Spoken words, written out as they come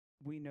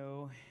we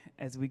know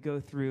as we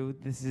go through,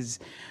 this is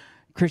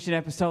Christian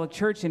Apostolic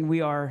Church, and we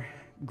are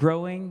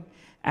growing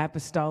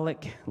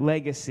apostolic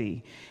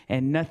legacy.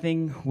 And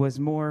nothing was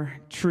more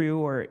true,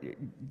 or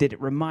did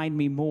it remind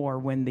me more,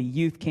 when the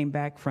youth came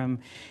back from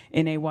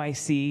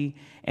NAYC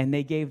and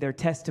they gave their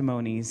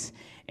testimonies.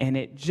 And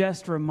it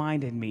just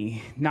reminded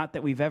me, not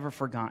that we've ever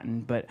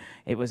forgotten, but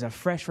it was a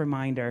fresh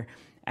reminder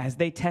as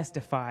they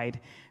testified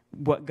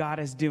what God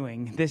is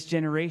doing. This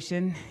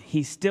generation,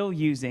 he's still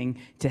using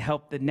to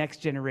help the next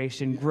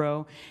generation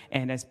grow.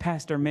 And as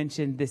Pastor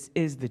mentioned, this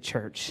is the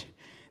church,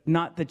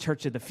 not the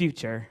church of the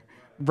future,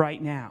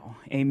 right now.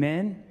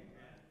 Amen?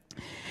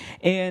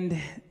 And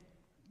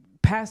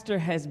Pastor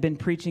has been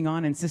preaching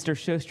on, and Sister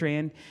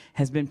Shostrand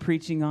has been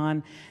preaching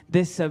on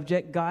this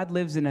subject. God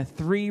lives in a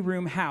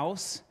 3-room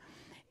house.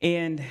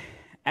 And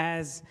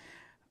as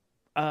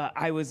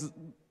I was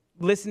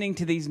listening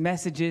to these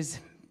messages,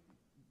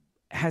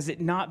 has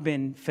it not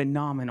been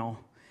phenomenal?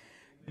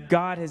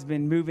 God has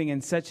been moving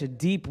in such a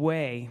deep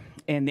way,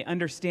 and the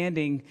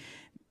understanding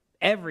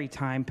every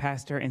time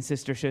Pastor and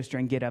Sister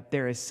Shostrand get up,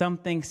 there is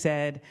something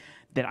said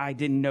that I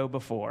didn't know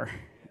before.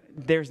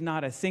 There's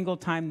not a single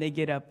time they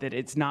get up that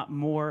it's not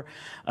more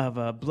of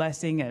a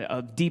blessing,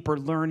 a deeper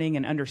learning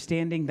and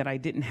understanding, that I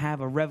didn't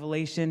have a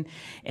revelation.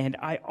 And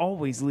I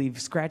always leave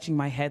scratching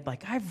my head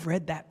like, I've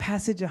read that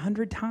passage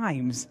 100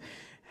 times.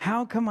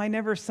 How come I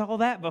never saw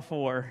that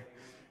before?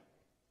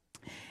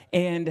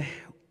 And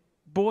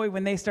boy,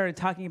 when they started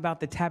talking about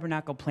the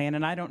tabernacle plan,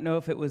 and I don't know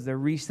if it was the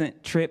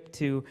recent trip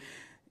to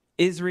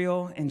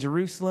Israel and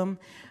Jerusalem,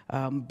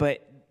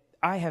 but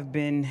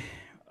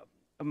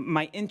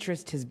my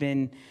interest has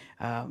been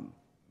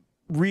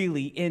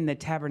really in the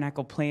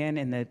tabernacle plan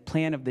and the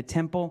plan of the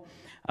temple.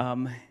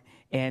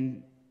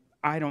 And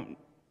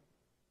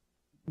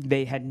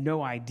they had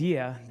no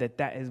idea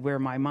that is where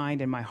my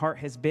mind and my heart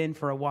has been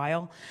for a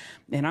while.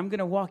 And I'm going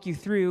to walk you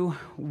through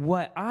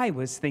what I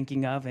was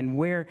thinking of and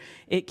where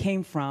it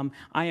came from.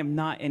 I am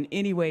not in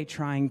any way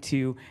trying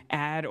to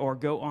add or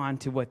go on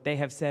to what they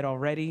have said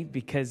already,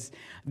 because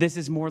this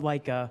is more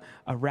like a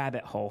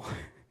rabbit hole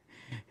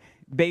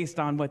based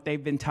on what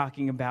they've been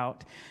talking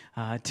about,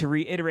 to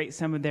reiterate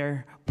some of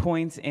their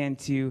points and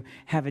to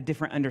have a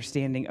different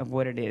understanding of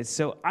what it is.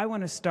 So I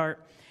want to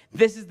start.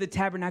 This is the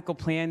tabernacle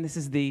plan. This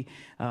is the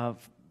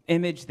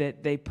image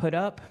that they put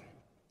up,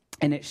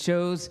 and it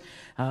shows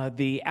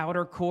the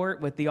outer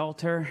court with the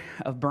altar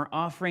of burnt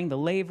offering, the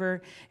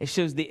laver. It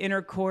shows the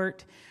inner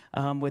court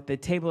with the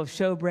table of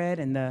showbread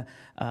and the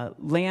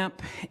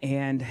lamp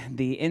and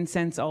the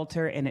incense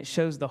altar, and it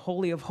shows the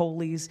Holy of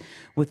Holies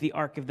with the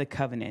Ark of the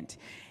Covenant.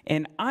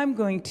 And I'm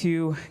going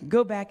to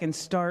go back and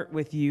start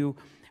with you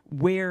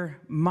where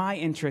my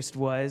interest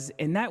was,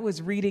 and that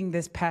was reading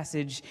this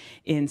passage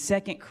in 2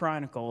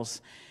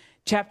 Chronicles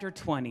chapter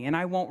 20. And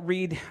I won't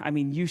read,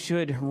 you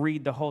should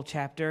read the whole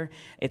chapter.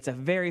 It's a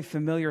very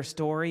familiar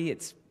story.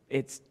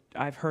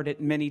 I've heard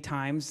it many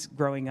times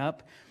growing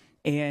up,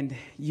 and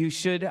you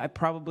should, I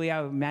would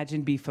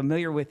imagine, be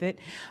familiar with it.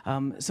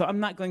 So I'm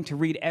not going to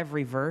read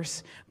every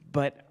verse,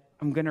 but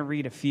I'm going to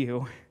read a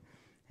few.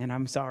 And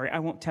I'm sorry, I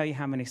won't tell you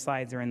how many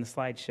slides are in the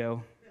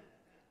slideshow.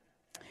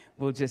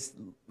 We'll just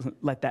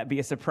let that be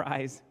a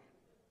surprise.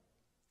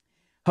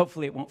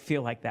 Hopefully it won't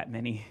feel like that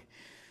many.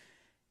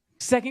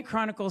 2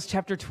 Chronicles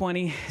chapter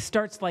 20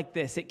 starts like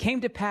this. It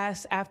came to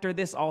pass after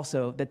this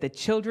also that the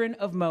children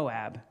of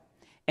Moab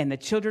and the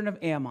children of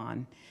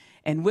Ammon,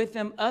 and with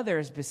them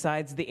others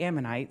besides the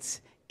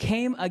Ammonites,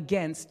 came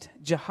against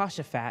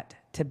Jehoshaphat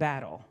to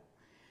battle.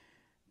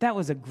 That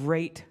was a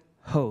great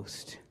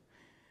host.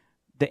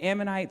 The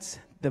Ammonites,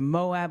 the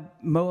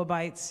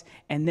Moabites,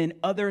 and then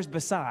others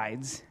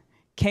besides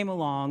came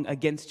along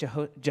against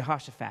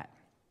Jehoshaphat.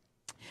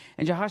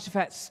 And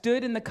Jehoshaphat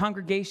stood in the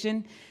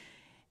congregation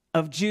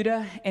of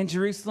Judah and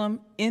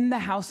Jerusalem in the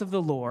house of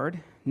the Lord,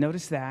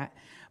 notice that,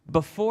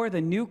 before the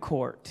new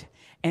court,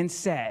 and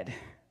said,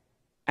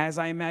 as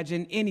I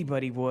imagine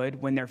anybody would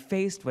when they're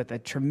faced with a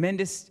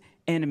tremendous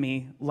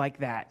enemy like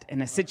that,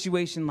 in a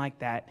situation like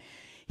that,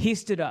 he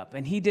stood up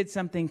and he did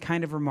something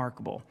kind of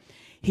remarkable.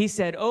 He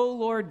said, O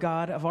Lord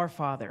God of our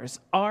fathers,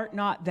 art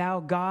not thou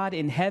God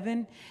in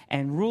heaven,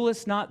 and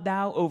rulest not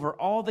thou over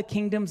all the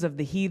kingdoms of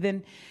the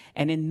heathen?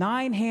 And in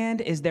thine hand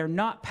is there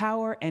not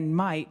power and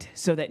might,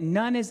 so that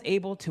none is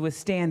able to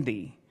withstand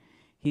thee?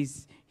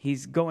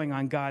 He's going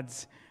on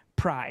God's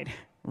pride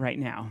right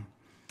now.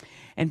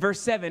 And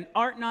verse 7,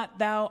 art not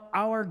thou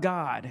our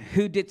God,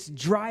 who didst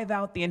drive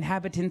out the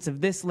inhabitants of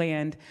this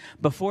land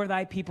before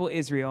thy people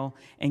Israel,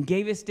 and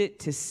gavest it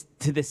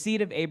to the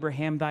seed of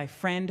Abraham thy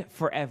friend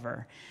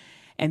forever?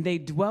 And they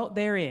dwelt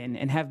therein,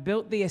 and have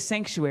built thee a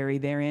sanctuary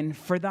therein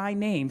for thy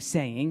name,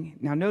 saying,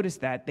 now notice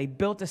that, they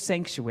built a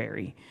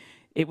sanctuary.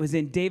 It was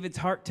in David's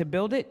heart to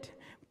build it,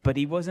 but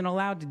he wasn't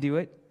allowed to do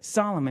it.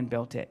 Solomon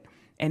built it.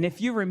 And if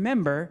you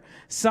remember,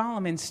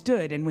 Solomon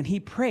stood, and when he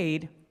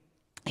prayed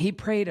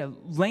a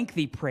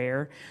lengthy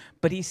prayer,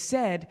 but he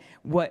said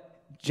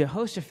what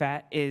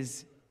Jehoshaphat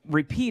is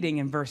repeating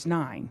in verse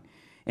 9.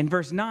 In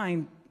verse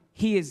 9,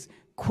 he is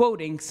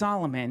quoting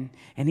Solomon,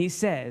 and he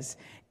says,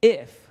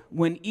 If,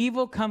 when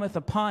evil cometh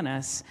upon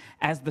us,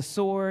 as the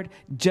sword,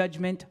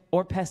 judgment,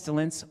 or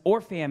pestilence,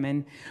 or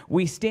famine,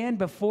 we stand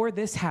before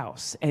this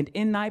house and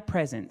in thy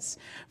presence,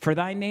 for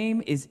thy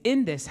name is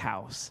in this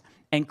house,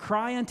 and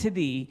cry unto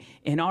thee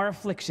in our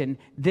affliction,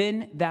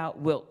 then thou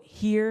wilt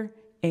hear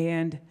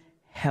and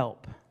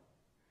help.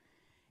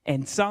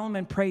 And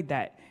Solomon prayed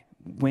that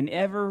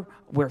whenever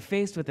we're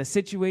faced with a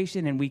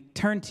situation and we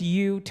turn to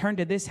you, turn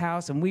to this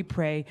house, and we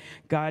pray,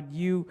 God,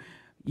 you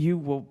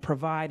will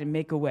provide and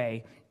make a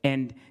way.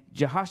 And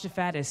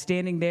Jehoshaphat is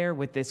standing there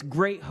with this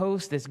great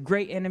host, this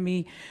great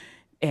enemy,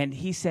 and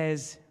he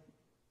says,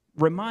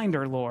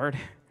 reminder, Lord,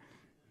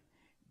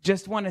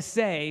 just want to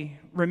say,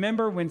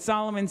 remember when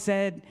Solomon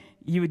said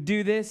you would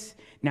do this?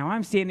 Now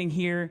I'm standing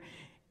here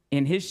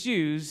in his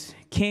shoes,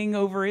 king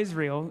over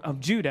Israel of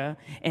Judah,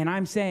 and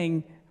I'm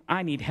saying,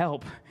 I need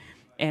help.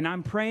 And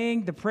I'm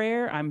praying the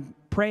prayer, I'm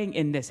praying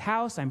in this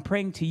house, I'm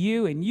praying to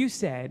you, and you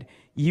said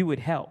you would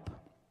help.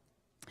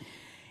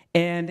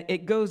 And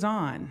it goes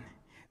on,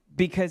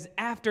 because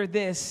after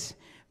this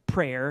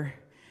prayer,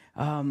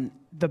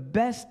 the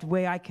best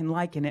way I can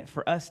liken it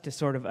for us to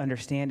sort of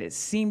understand, it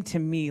seemed to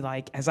me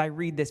like, as I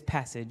read this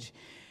passage,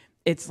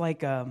 it's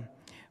like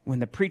when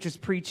the preacher's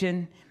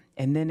preaching,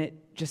 and then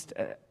it just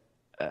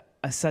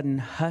a sudden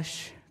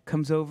hush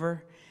comes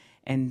over,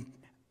 and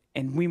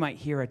we might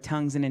hear a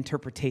tongues and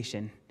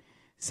interpretation.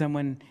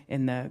 Someone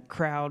in the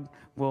crowd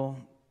will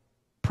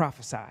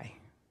prophesy.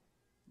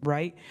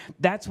 Right?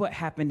 That's what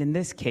happened in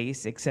this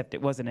case, except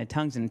it wasn't a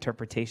tongues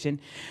interpretation.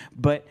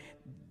 But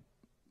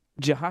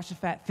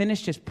Jehoshaphat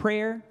finished his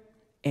prayer,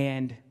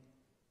 and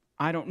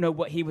I don't know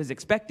what he was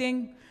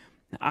expecting.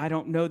 I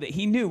don't know that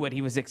he knew what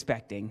he was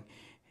expecting.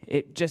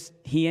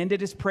 He ended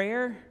his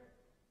prayer.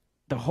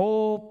 The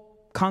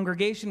whole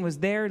congregation was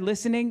there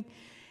listening.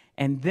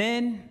 And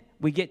then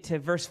we get to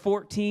verse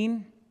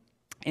 14,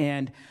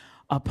 and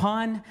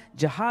upon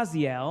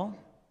Jahaziel,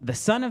 the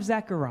son of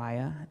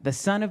Zechariah, the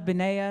son of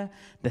Benaiah,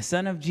 the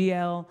son of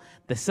Jeiel,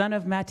 the son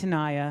of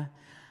Mattaniah,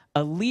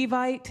 a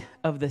Levite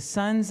of the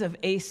sons of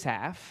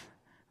Asaph,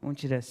 I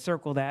want you to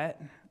circle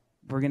that.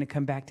 We're going to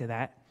come back to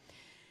that.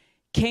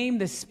 Came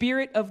the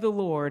Spirit of the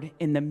Lord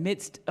in the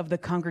midst of the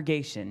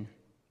congregation.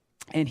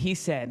 And he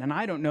said, and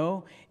I don't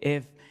know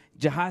if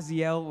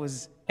Jahaziel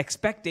was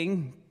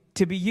expecting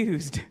to be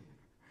used.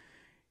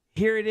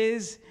 Here it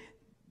is.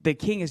 The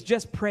king has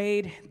just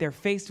prayed. They're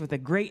faced with a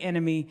great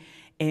enemy,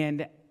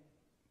 and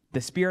the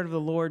Spirit of the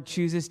Lord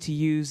chooses to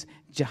use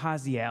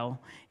Jahaziel,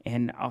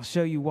 and I'll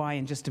show you why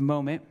in just a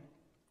moment.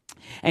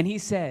 And he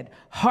said,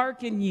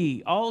 hearken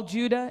ye, all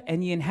Judah,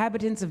 and ye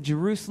inhabitants of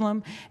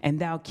Jerusalem, and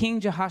thou King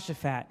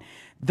Jehoshaphat.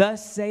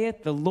 Thus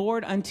saith the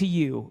Lord unto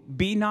you,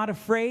 be not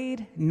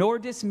afraid nor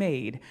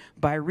dismayed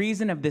by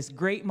reason of this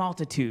great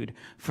multitude,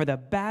 for the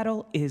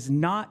battle is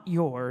not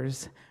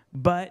yours,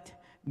 but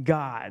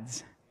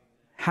God's.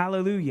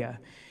 Hallelujah.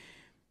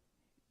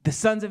 The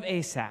sons of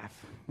Asaph.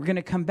 We're going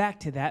to come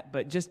back to that,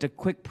 but just a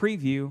quick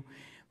preview.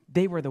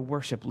 They were the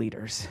worship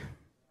leaders.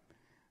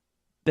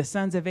 The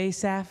sons of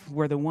Asaph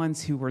were the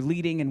ones who were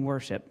leading in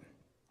worship.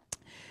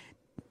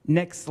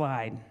 Next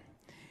slide.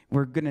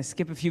 We're going to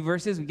skip a few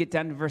verses. We get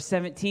down to verse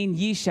 17.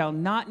 Ye shall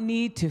not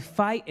need to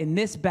fight in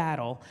this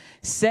battle.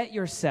 Set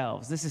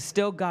yourselves. This is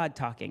still God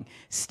talking.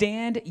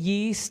 Stand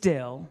ye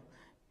still.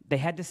 They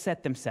had to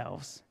set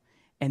themselves.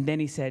 And then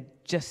he said,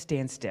 just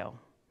stand still.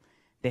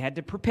 They had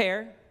to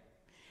prepare.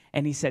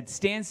 And he said,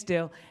 stand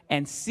still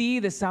and see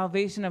the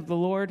salvation of the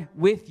Lord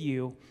with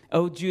you,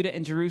 O Judah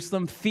and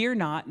Jerusalem. Fear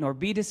not, nor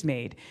be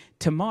dismayed.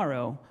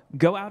 Tomorrow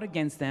go out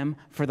against them,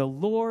 for the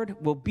Lord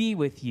will be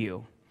with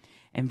you.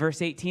 And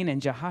verse 18,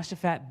 and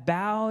Jehoshaphat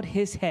bowed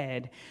his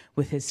head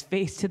with his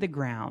face to the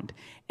ground,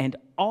 and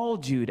all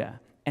Judah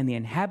and the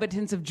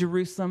inhabitants of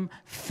Jerusalem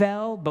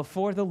fell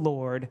before the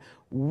Lord,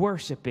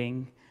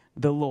 worshiping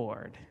the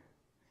Lord.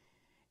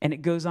 And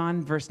it goes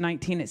on, verse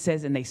 19, it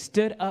says, and they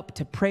stood up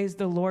to praise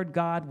the Lord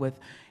God with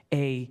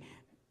a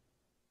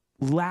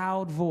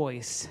loud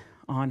voice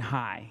on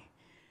high.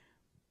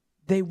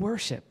 They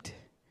worshiped.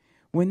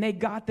 When they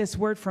got this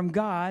word from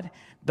God,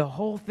 the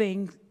whole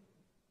thing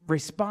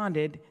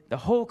responded, the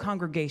whole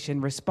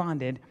congregation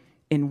responded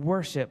in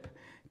worship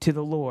to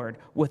the Lord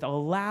with a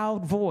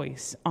loud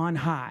voice on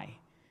high.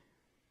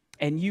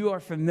 And you are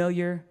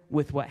familiar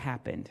with what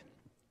happened.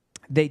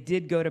 They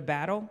did go to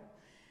battle.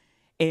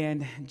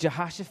 And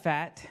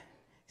Jehoshaphat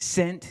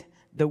sent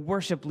the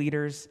worship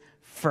leaders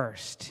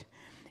first.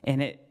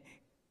 And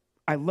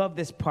I love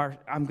this part.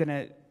 I'm going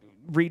to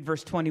read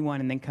verse 21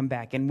 and then come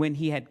back. And when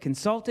he had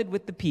consulted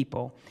with the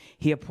people,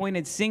 he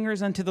appointed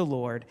singers unto the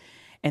Lord,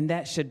 and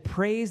that should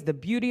praise the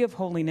beauty of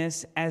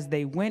holiness as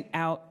they went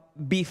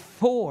out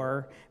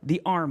before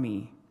the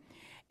army,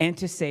 and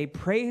to say,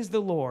 praise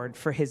the Lord,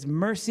 for his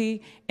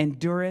mercy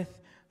endureth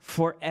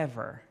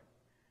forever.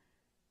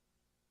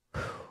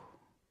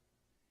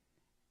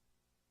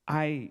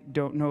 I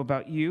don't know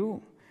about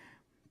you,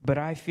 but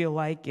I feel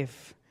like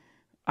if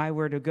I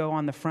were to go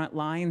on the front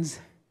lines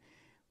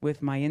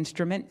with my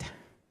instrument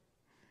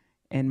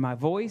and my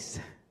voice,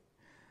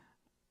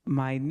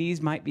 My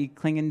knees might be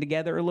clinging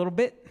together a little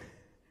bit.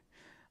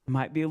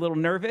 Might be a little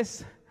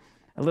nervous,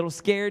 a little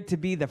scared to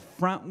be the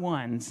front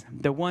ones,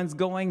 the ones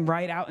going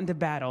right out into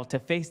battle to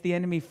face the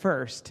enemy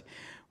first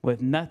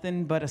with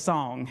nothing but a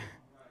song.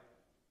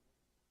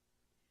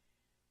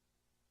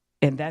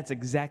 And that's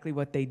exactly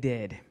what they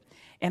did.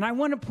 And I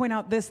want to point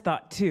out this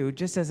thought too,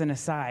 just as an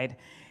aside.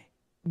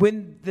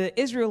 When the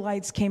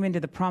Israelites came into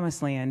the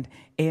promised land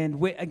and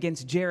went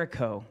against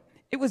Jericho,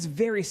 it was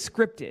very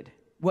scripted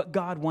what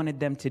God wanted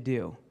them to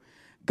do.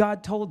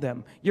 God told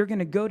them, you're going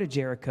to go to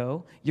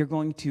Jericho, you're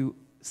going to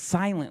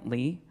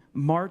silently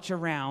march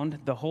around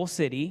the whole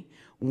city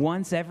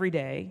once every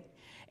day,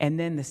 and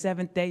then the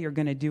seventh day you're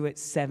going to do it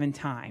 7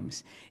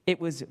 times. It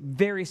was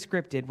very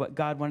scripted what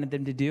God wanted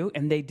them to do,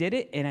 and they did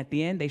it, and at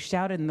the end they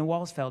shouted and the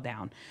walls fell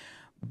down.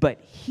 But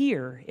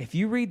here, if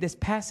you read this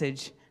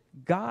passage,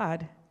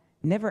 God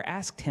never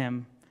asked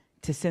him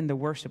to send the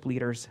worship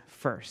leaders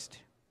first.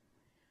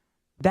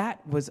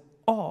 That was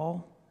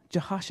all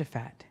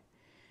Jehoshaphat.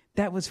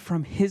 That was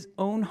from his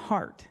own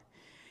heart.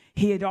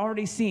 He had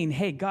already seen,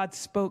 hey, God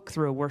spoke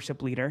through a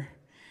worship leader,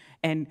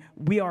 and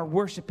we are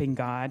worshiping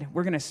God.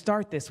 We're going to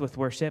start this with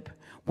worship.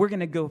 We're going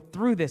to go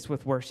through this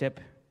with worship.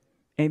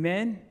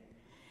 Amen?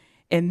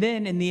 And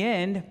then in the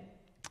end,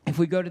 if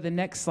we go to the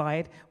next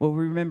slide, well,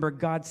 we remember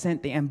God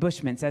sent the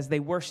ambushments. As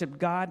they worshiped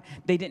God,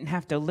 they didn't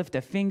have to lift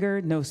a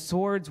finger. No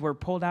swords were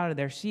pulled out of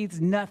their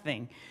sheaths.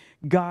 Nothing.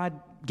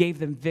 God gave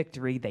them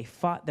victory. They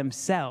fought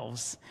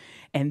themselves.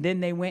 And then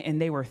they went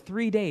and they were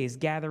 3 days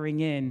gathering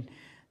in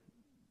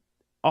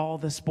all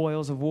the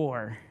spoils of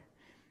war.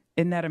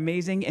 Isn't that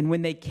amazing? And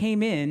when they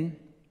came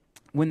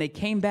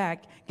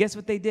back, guess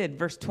what they did?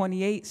 Verse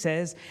 28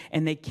 says,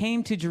 and they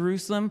came to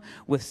Jerusalem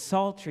with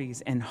psalteries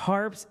and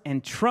harps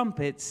and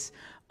trumpets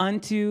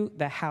unto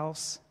the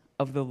house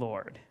of the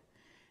Lord.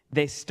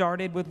 They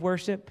started with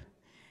worship.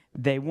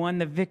 They won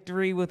the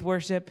victory with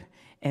worship.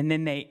 And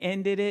then they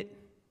ended it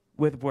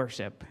with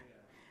worship.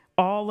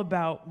 All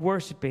about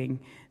worshiping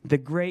the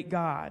great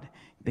God,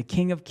 the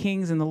King of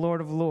Kings and the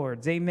Lord of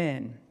Lords.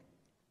 Amen.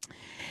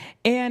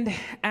 And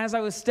as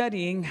I was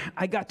studying,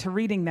 I got to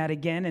reading that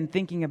again and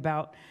thinking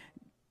about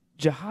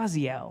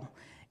Jehaziel.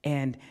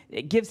 And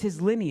it gives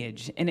his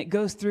lineage, and it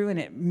goes through and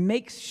it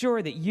makes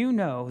sure that you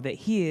know that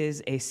he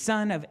is a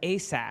son of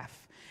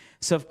Asaph.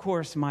 So, of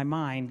course, my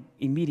mind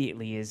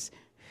immediately is,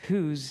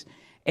 who's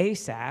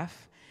Asaph?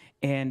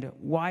 And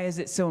why is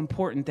it so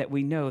important that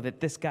we know that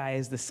this guy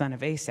is the son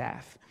of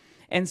Asaph?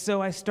 And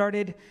so I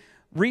started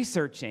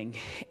researching,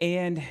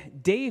 and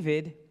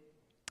David,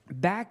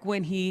 back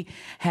when he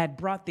had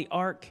brought the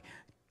ark,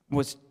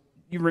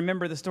 you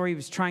remember the story, he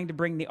was trying to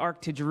bring the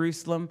ark to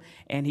Jerusalem,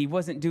 and he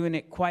wasn't doing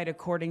it quite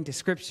according to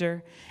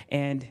Scripture.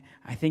 And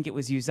I think it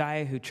was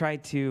Uzziah who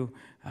tried to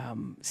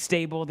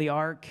stable the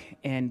ark,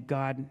 and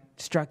God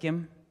struck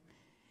him.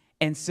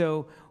 And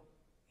so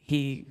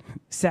he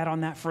sat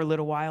on that for a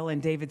little while,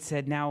 and David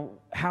said, now,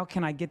 how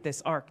can I get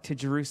this ark to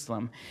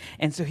Jerusalem?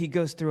 And so he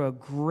goes through a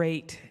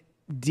great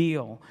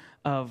deal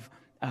of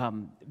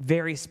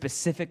very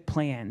specific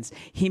plans.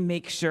 He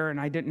makes sure, and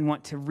I didn't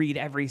want to read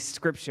every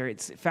scripture.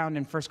 It's found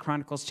in 1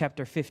 Chronicles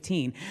chapter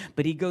 15.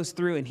 But he goes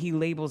through and he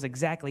labels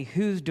exactly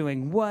who's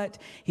doing what.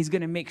 He's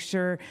going to make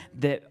sure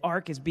that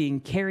ark is being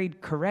carried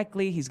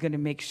correctly. He's going to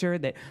make sure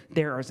that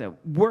there is a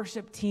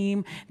worship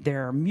team.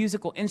 There are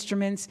musical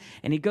instruments.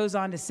 And he goes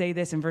on to say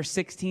this in verse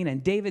 16.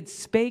 And David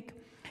spake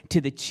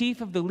to the chief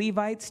of the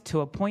Levites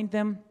to appoint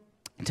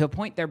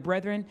their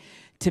brethren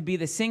to be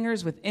the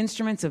singers with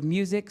instruments of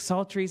music,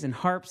 psalteries and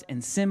harps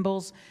and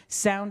cymbals,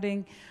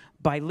 sounding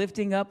by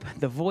lifting up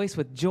the voice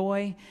with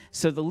joy.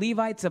 So the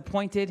Levites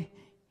appointed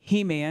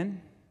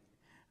Heman.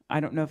 I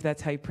don't know if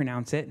that's how you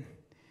pronounce it,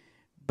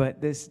 but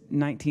this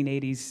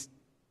 1980s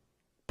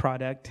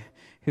product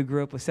who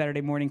grew up with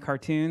Saturday morning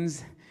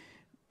cartoons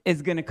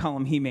is going to call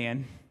him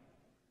He-Man.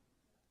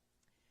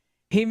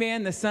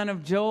 Heman, the son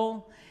of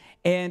Joel,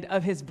 and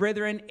of his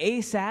brethren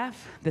Asaph,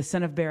 the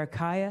son of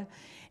Berechiah,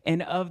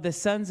 and of the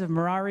sons of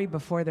Merari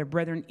before their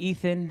brethren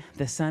Ethan,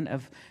 the son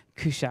of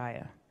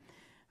Cushiah.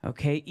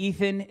 Okay,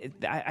 Ethan,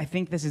 I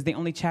think this is the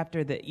only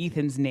chapter that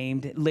Ethan's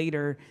named.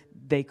 Later,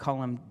 they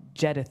call him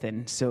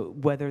Jeduthun. So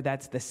whether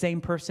that's the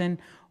same person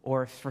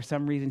or if for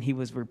some reason he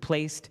was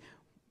replaced,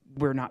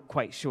 we're not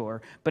quite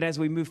sure. But as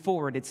we move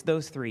forward, it's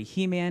those three,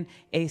 Heman,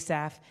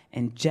 Asaph,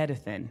 and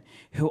Jeduthun,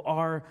 who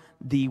are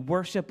the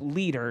worship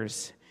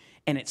leaders.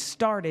 And it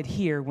started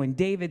here when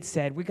David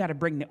said, we got to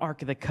bring the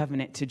Ark of the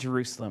Covenant to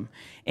Jerusalem.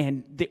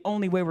 And the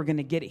only way we're going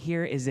to get it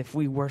here is if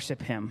we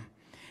worship him.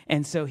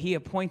 And so he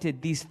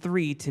appointed these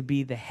three to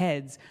be the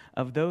heads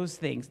of those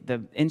things,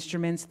 the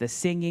instruments, the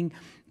singing,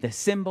 the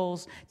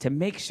cymbals, to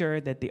make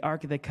sure that the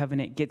Ark of the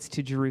Covenant gets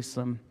to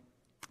Jerusalem.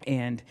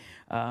 And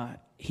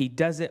he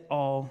does it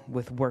all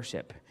with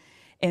worship.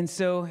 And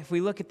so if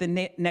we look at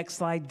the next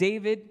slide,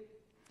 David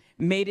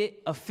made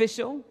it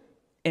official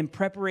in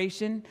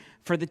preparation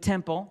for the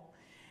temple.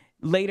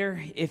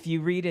 Later, if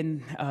you read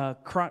in 1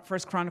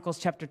 Chronicles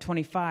chapter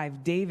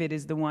 25, David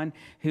is the one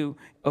who,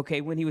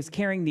 when he was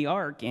carrying the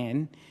ark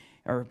in,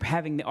 or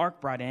having the ark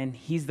brought in,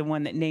 he's the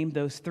one that named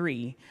those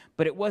three.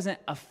 But it wasn't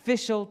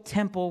official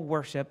temple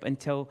worship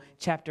until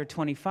chapter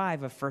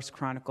 25 of 1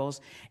 Chronicles,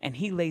 and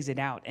he lays it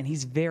out, and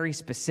he's very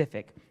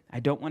specific. I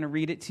don't want to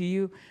read it to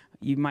you.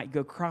 You might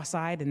go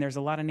cross-eyed, and there's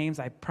a lot of names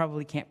I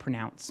probably can't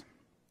pronounce.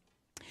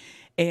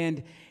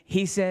 And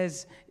he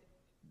says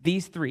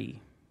these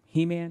three,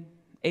 Heman,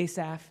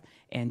 Asaph,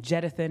 and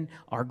Jeduthun,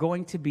 are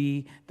going to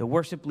be the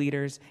worship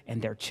leaders, and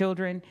their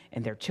children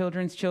and their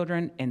children's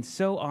children, and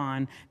so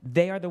on.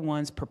 They are the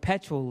ones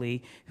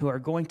perpetually who are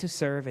going to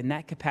serve in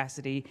that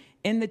capacity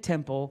in the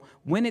temple.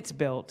 When it's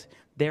built,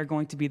 they're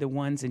going to be the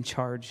ones in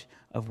charge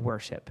of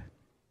worship.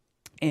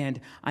 And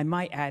I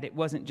might add, it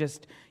wasn't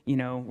just,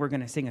 we're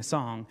going to sing a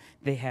song.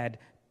 They had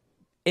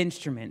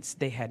instruments,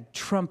 they had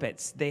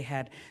trumpets, they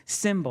had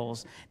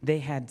cymbals, they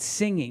had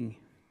singing,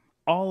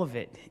 all of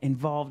it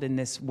involved in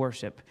this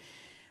worship.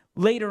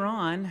 Later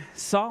on,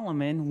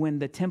 Solomon, when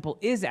the temple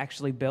is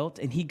actually built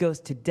and he goes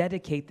to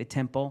dedicate the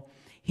temple,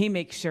 he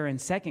makes sure in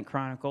 2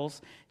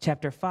 Chronicles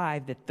chapter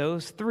 5 that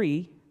those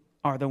three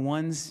are the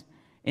ones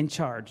in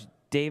charge.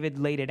 David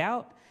laid it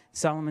out.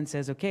 Solomon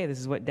says, okay, this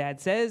is what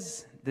Dad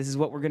says. This is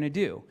what we're going to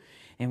do.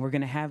 And we're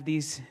going to have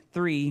these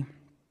three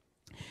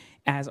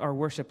as our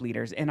worship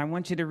leaders. And I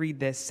want you to read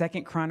this,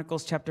 2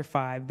 Chronicles chapter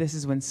 5. This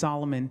is when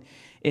Solomon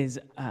is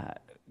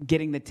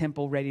getting the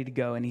temple ready to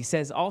go. And he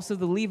says, also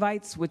the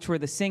Levites, which were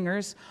the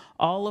singers,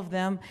 all of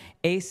them,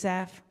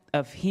 Asaph,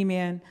 of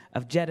Heman,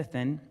 of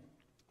Jeduthun,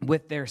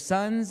 with their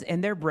sons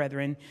and their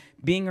brethren,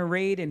 being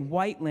arrayed in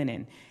white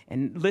linen.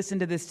 And listen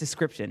to this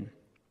description.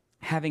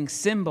 Having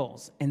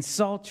cymbals and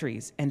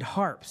psalteries and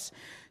harps,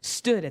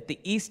 stood at the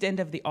east end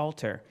of the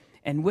altar,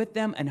 and with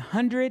them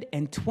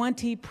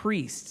 120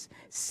 priests,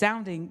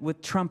 sounding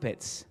with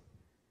trumpets.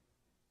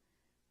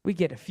 We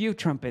get a few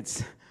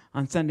trumpets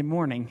on Sunday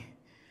morning.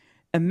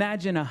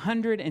 Imagine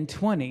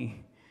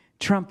 120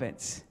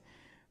 trumpets.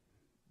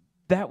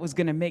 That was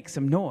going to make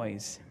some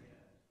noise.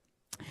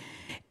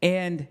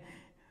 And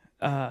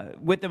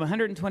with them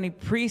 120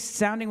 priests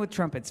sounding with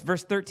trumpets.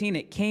 Verse 13,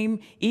 it came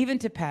even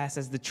to pass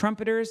as the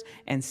trumpeters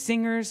and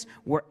singers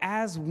were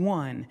as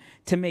one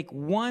to make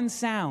one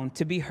sound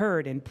to be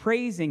heard in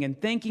praising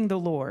and thanking the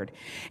Lord.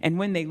 And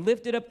when they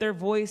lifted up their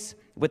voice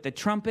with the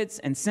trumpets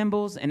and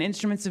cymbals and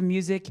instruments of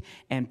music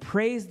and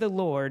praised the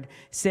Lord,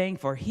 saying,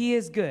 for he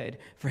is good,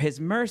 for his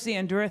mercy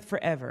endureth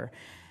forever,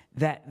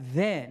 that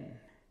then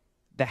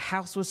the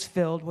house was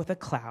filled with a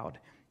cloud,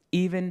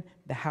 even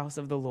the house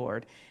of the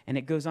Lord. And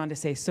it goes on to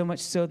say, so much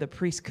so the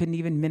priests couldn't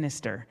even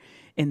minister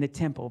in the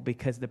temple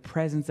because the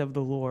presence of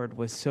the Lord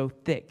was so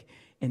thick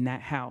in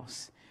that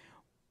house.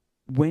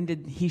 When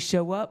did he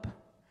show up?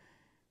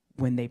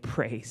 When they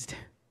praised.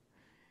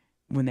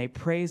 When they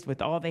praised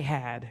with all they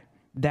had,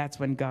 that's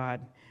when God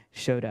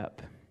showed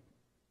up.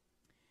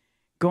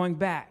 Going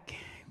back,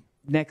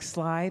 next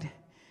slide.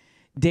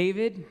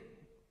 David,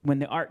 when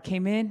the ark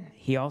came in,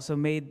 he also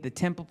made the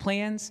temple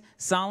plans.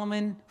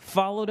 Solomon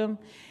followed him.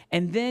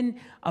 And then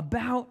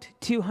about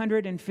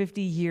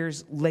 250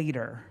 years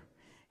later,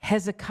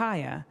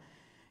 Hezekiah,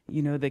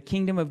 the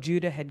kingdom of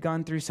Judah had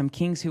gone through some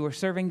kings who were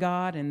serving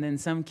God and then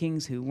some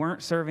kings who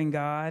weren't serving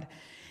God.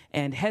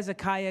 And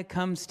Hezekiah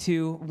comes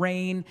to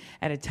reign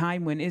at a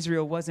time when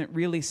Israel wasn't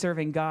really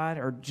serving God,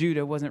 or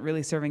Judah wasn't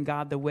really serving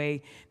God the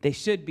way they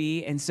should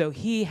be. And so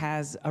he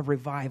has a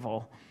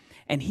revival.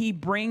 And he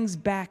brings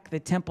back the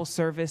temple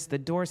service. The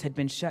doors had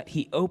been shut.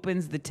 He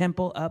opens the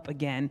temple up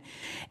again.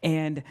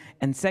 And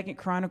in 2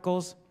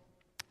 Chronicles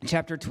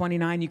chapter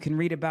 29, you can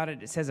read about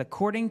it. It says,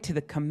 according to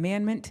the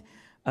commandment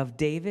of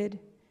David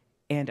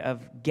and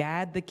of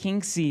Gad the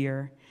king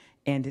seer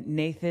and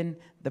Nathan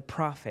the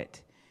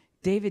prophet.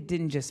 David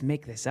didn't just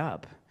make this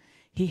up.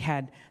 He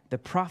had the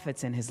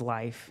prophets in his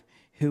life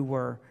who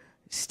were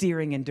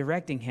steering and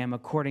directing him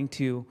according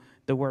to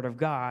the word of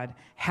God,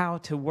 how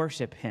to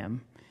worship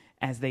him,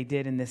 as they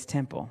did in this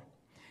temple.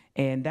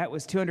 And that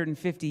was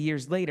 250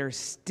 years later.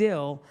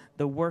 Still,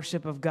 the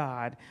worship of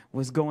God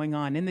was going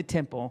on in the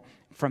temple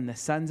from the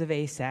sons of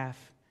Asaph,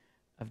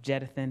 of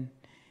Jeduthun,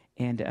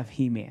 and of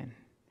Heman.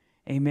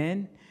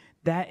 Amen?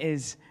 That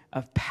is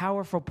a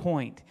powerful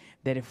point,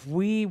 that if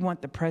we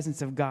want the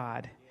presence of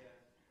God,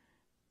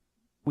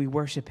 we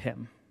worship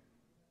him.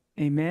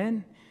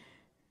 Amen?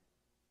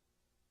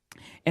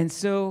 And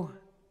so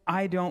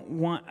I don't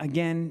want,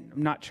 again,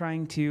 I'm not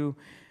trying to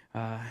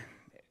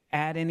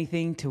add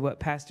anything to what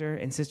Pastor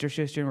and Sister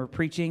Schuster were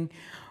preaching,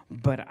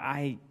 but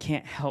I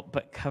can't help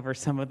but cover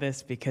some of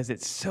this because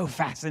it's so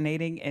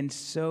fascinating and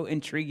so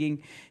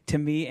intriguing to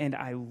me, and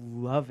I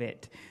love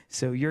it.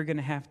 So you're going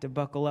to have to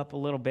buckle up a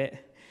little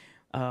bit.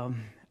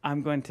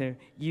 I'm going to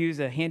use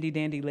a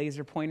handy-dandy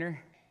laser pointer,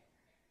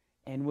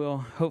 and we'll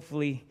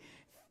hopefully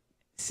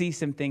see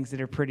some things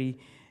that are pretty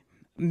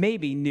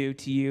maybe new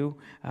to you.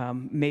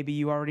 Maybe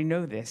you already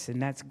know this,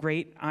 and that's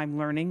great. I'm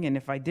learning, and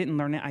if I didn't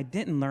learn it, I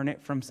didn't learn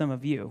it from some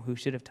of you who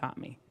should have taught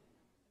me.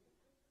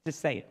 Just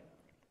say it.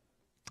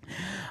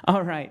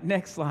 All right,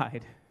 next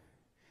slide.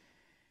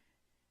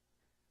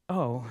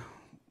 Oh,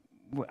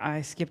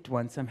 I skipped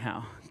one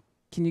somehow.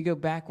 Can you go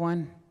back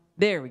one?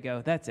 There we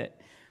go. That's it.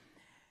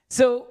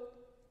 So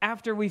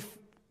after we've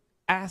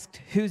asked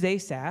who's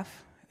Asaph,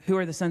 who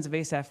are the sons of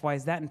Asaph, why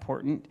is that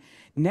important?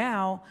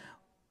 Now,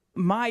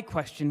 my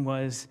question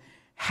was,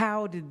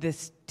 how did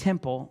this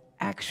temple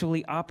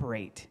actually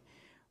operate?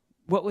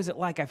 What was it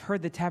like? I've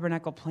heard the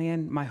tabernacle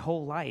plan my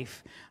whole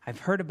life. I've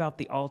heard about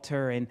the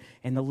altar and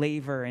the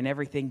laver and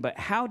everything, but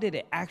how did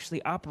it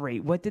actually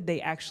operate? What did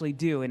they actually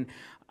do? And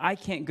I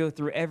can't go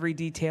through every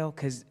detail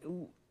because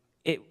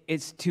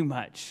it's too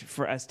much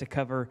for us to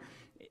cover.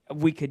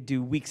 We could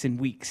do weeks and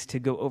weeks to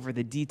go over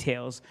the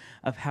details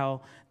of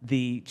how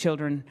the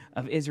children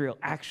of Israel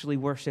actually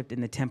worshiped in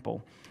the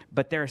temple.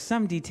 But there are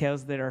some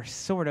details that are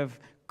sort of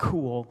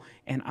cool,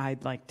 and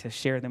I'd like to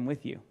share them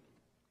with you.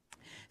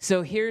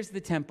 So here's the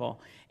temple,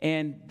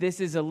 and this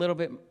is a little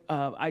bit,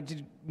 I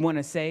just want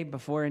to say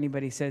before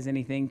anybody says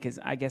anything, because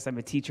I guess I'm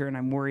a teacher and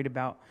I'm worried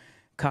about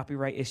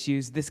copyright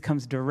issues. This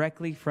comes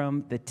directly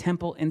from the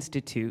Temple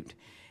Institute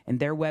and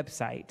their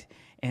website.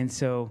 And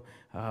so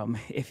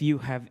if you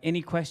have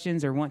any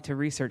questions or want to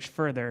research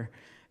further,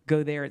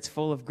 go there. It's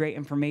full of great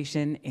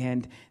information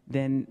and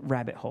then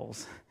rabbit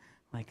holes.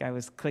 Like I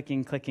was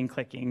clicking,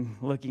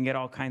 looking at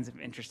all kinds of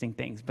interesting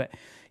things. But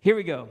here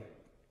we go.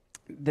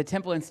 The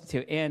Temple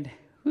Institute. And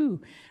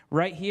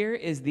right here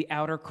is the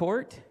outer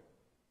court.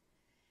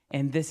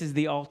 And this is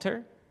the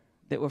altar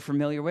that we're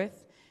familiar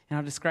with. And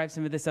I'll describe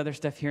some of this other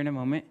stuff here in a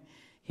moment.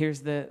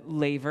 Here's the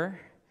laver.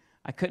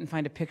 I couldn't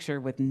find a picture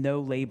with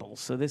no labels.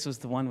 So this was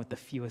the one with the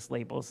fewest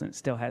labels, and it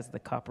still has the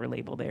copper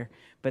label there.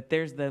 But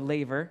there's the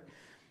laver.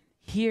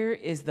 Here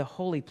is the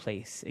holy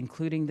place,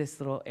 including this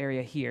little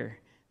area here.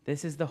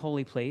 This is the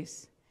holy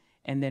place.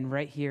 And then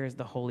right here is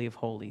the Holy of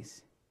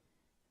Holies.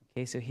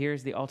 Okay, so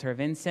here's the altar of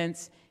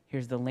incense.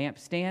 Here's the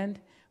lampstand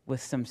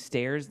with some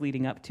stairs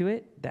leading up to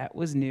it. That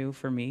was new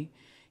for me.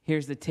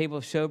 Here's the table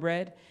of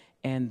showbread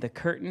and the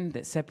curtain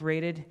that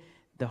separated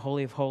the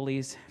Holy of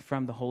Holies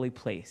from the holy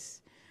place.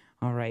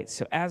 All right,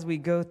 so as we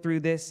go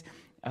through this,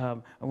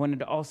 I wanted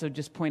to also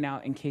just point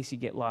out, in case you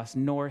get lost,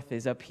 north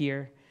is up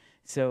here.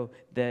 So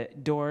the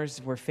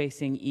doors were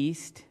facing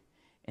east.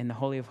 In the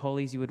Holy of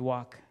Holies, you would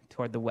walk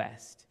toward the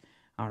west.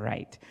 All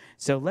right,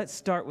 so let's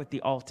start with the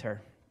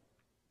altar.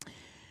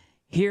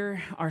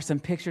 Here are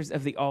some pictures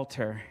of the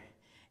altar.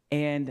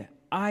 And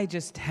I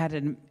just had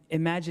an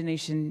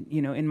imagination,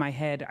 in my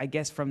head, I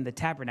guess, from the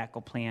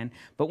tabernacle plan.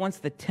 But once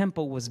the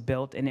temple was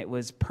built and it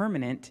was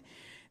permanent,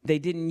 they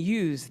didn't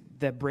use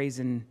the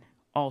brazen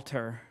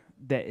altar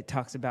that it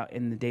talks about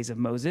in the days of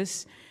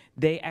Moses.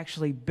 They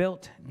actually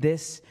built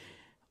this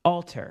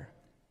altar.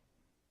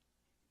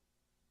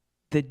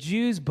 The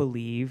Jews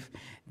believe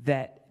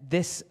that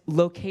this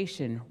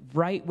location,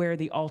 right where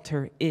the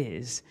altar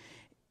is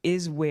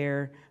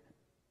where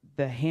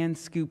the hand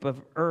scoop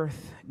of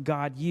earth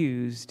God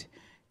used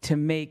to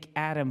make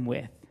Adam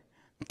with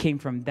came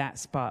from that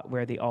spot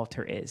where the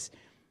altar is.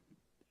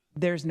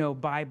 There's no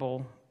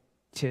Bible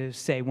to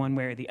say one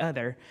way or the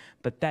other,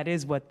 but that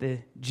is what the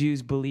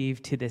Jews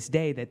believe to this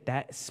day,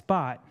 that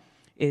spot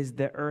is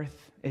the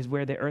earth, is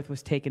where the earth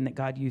was taken that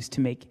God used to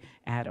make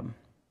Adam.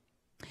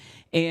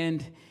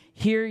 And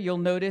here you'll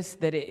notice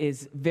that it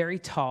is very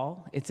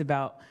tall. It's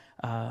about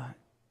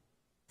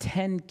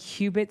 10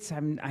 cubits.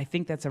 I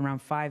think that's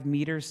around 5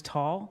 meters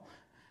tall.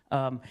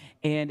 And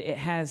it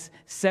has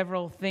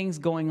several things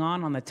going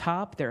on the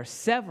top. There are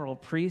several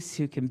priests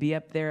who can be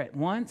up there at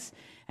once,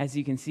 as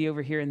you can see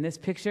over here in this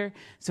picture.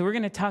 So we're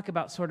going to talk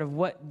about sort of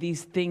what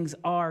these things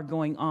are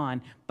going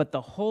on, but the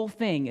whole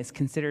thing is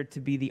considered to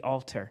be the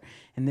altar.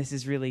 And this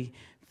is really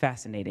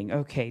fascinating.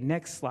 Okay,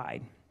 next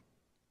slide.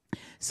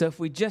 So if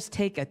we just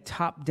take a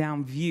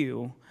top-down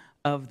view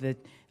of the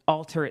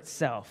altar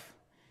itself,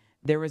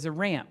 there was a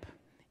ramp,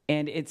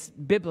 and it's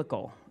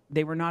biblical.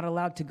 They were not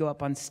allowed to go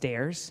up on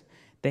stairs.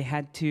 They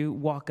had to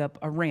walk up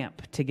a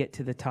ramp to get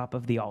to the top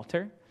of the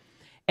altar.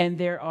 And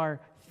there are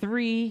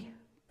 3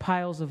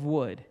 piles of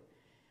wood.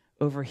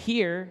 Over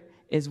here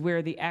is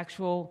where the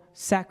actual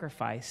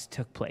sacrifice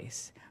took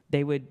place.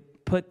 They would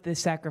put the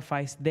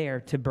sacrifice there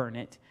to burn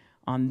it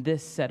on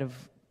this set of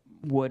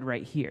wood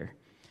right here.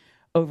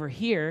 Over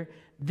here,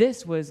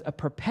 this was a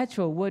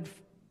perpetual wood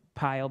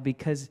pile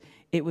because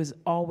it was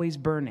always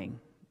burning.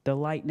 The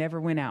light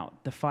never went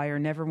out. The fire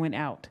never went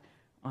out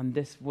on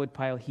this wood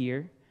pile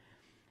here.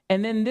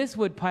 And then this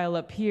wood pile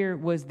up here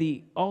was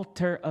the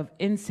altar of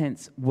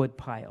incense wood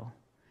pile.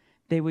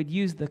 They would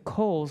use the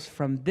coals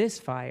from this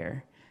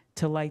fire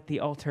to light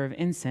the altar of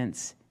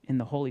incense in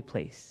the holy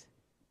place.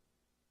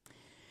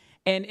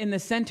 And in the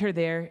center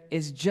there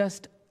is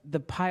just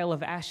the pile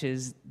of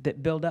ashes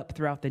that build up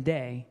throughout the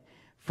day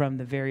from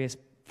the various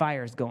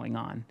fires going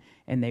on.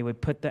 And they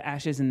would put the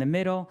ashes in the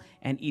middle,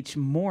 and each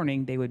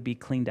morning they would be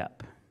cleaned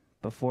up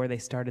before they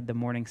started the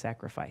morning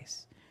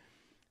sacrifice.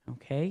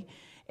 Okay?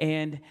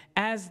 And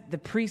as the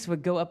priests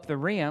would go up the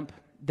ramp,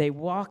 they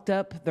walked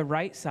up the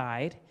right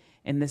side,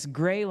 and this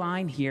gray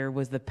line here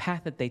was the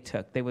path that they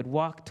took. They would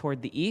walk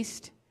toward the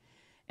east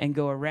and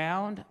go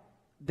around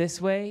this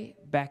way,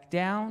 back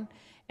down,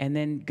 and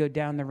then go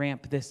down the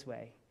ramp this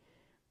way.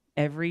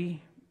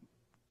 Every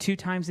 2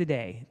 times a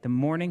day, the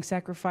morning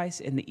sacrifice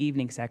and the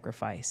evening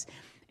sacrifice.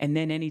 and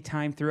then any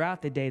time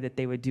throughout the day that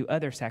they would do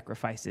other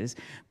sacrifices.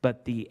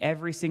 But the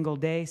every single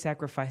day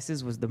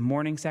sacrifices was the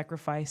morning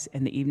sacrifice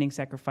and the evening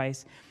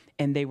sacrifice,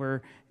 and they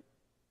were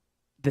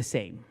the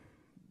same.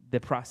 The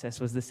process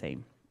was the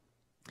same.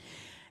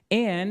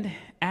 And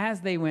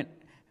as they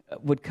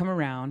would come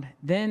around,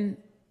 then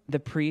the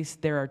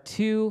priest, there are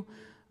two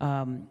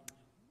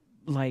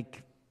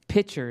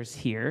pitchers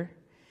here,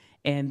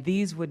 and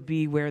these would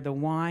be where the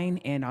wine,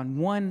 and on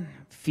one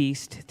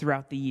feast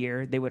throughout the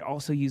year, they would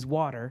also use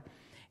water,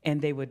 and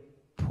they would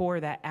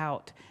pour that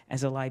out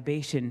as a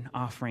libation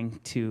offering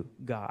to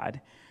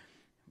God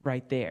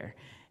right there.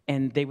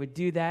 And they would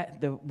do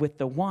that with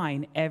the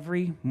wine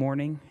every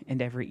morning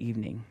and every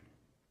evening.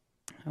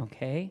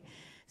 Okay?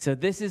 So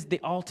this is the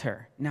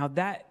altar. Now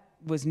that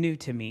was new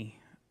to me.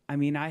 I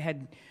mean, I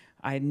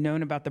had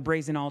known about the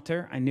brazen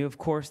altar. I knew, of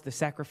course, the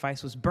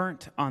sacrifice was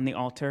burnt on the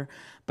altar,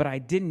 but I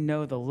didn't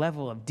know the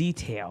level of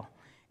detail.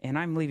 And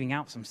I'm leaving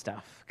out some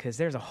stuff because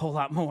there's a whole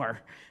lot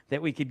more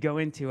that we could go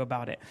into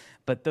about it.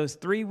 But those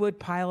 3 wood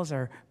piles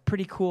are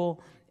pretty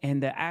cool,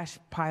 and the ash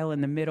pile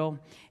in the middle.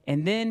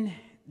 And then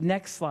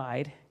next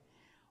slide,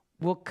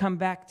 we'll come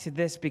back to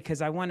this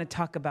because I want to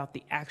talk about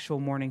the actual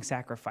morning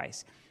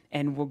sacrifice.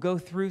 And we'll go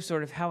through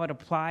sort of how it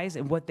applies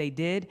and what they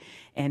did,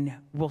 and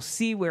we'll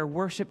see where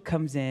worship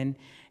comes in,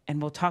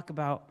 and we'll talk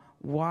about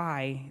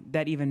why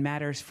that even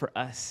matters for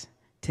us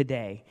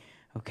today,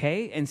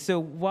 okay? And so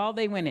while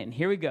they went in,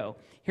 here we go.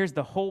 Here's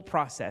the whole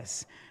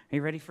process. Are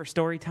you ready for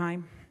story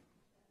time?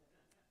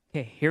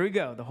 Okay, here we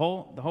go, the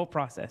whole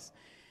process.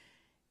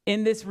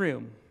 In this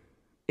room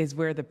is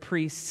where the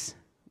priests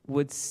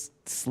would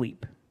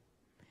sleep.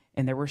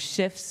 And there were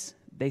shifts.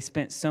 They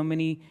spent so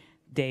many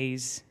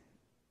days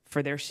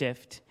for their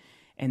shift,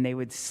 and they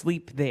would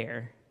sleep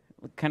there,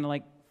 kind of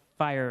like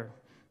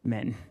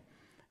firemen.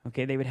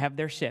 Okay, they would have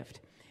their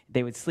shift.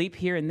 They would sleep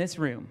here in this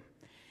room.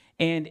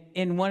 And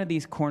in one of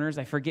these corners,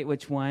 I forget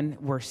which one,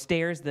 were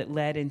stairs that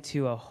led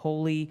into a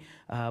holy,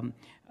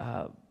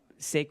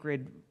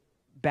 sacred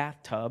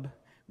bathtub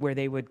where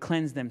they would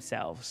cleanse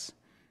themselves.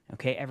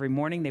 Okay, every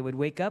morning they would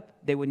wake up.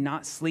 They would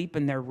not sleep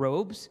in their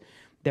robes.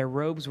 Their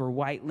robes were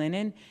white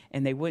linen,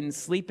 and they wouldn't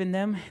sleep in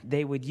them.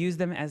 They would use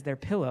them as their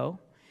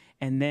pillow.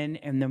 And then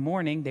in the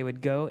morning, they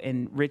would go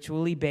and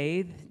ritually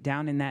bathe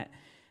down in that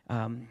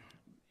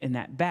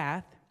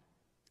bath,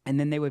 and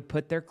then they would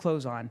put their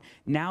clothes on.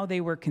 Now they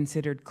were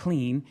considered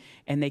clean,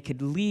 and they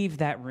could leave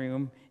that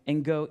room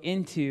and go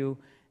into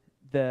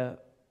the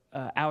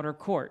outer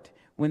court.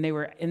 When they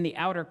were in the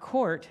outer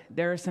court,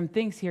 there are some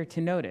things here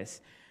to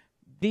notice.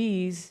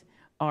 These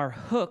are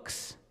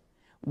hooks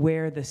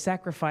where the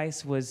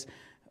sacrifice was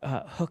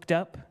hooked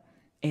up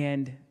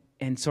and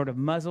sort of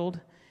muzzled,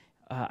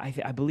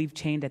 I believe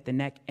chained at the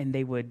neck, and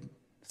they would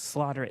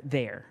slaughter it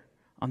there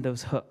on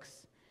those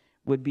hooks,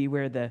 would be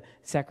where the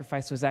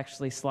sacrifice was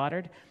actually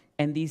slaughtered.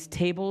 And these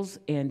tables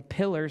and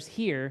pillars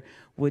here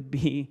would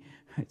be,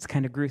 it's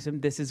kind of gruesome,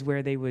 this is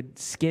where they would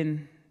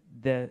skin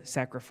the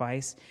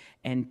sacrifice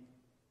and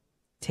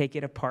take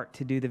it apart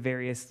to do the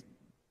various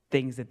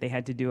things that they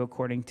had to do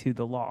according to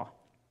the law.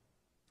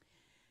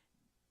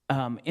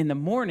 In the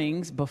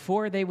mornings,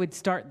 before they would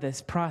start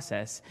this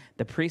process,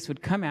 the priest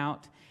would come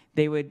out,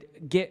 they would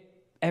get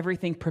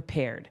everything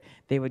prepared.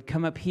 They would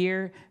come up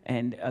here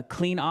and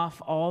clean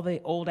off all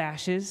the old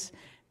ashes.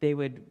 They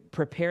would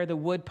prepare the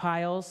wood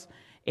piles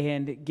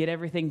and get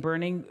everything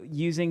burning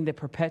using the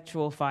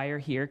perpetual fire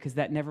here, because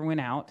that never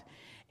went out.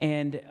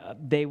 And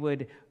they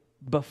would,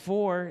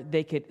 before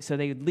they could, so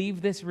they would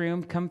leave this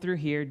room, come through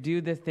here,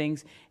 do the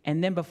things,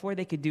 and then before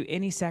they could do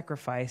any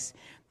sacrifice,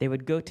 they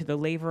would go to the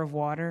laver of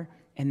water,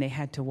 and they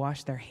had to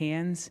wash their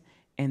hands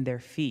and their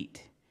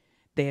feet.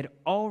 They had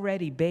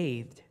already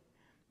bathed,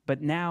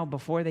 but now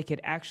before they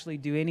could actually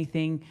do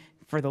anything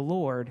for the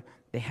Lord,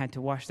 they had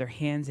to wash their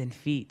hands and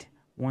feet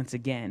once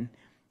again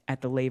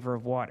at the laver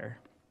of water.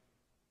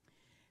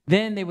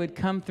 Then they would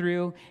come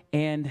through,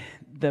 and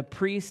the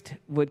priest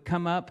would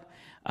come up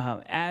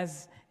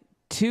as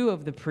 2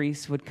 of the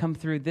priests would come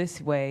through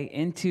this way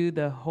into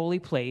the holy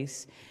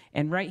place,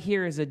 and right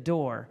here is a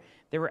door.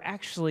 There were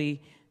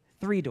actually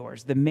 3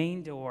 doors, the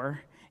main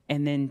door,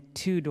 and then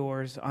 2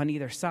 doors on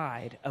either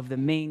side of the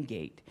main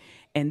gate.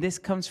 And this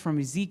comes from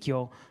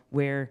Ezekiel,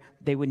 where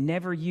they would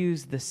never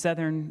use the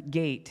southern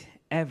gate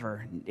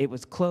ever. It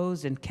was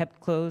closed and kept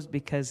closed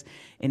because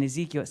in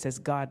Ezekiel it says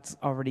God's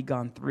already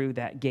gone through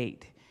that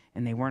gate,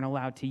 and they weren't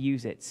allowed to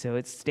use it, so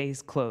it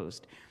stays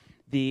closed.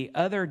 The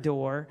other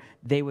door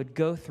they would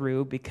go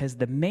through because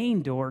the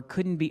main door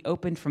couldn't be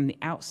opened from the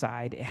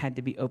outside. It had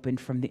to be opened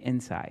from the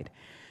inside.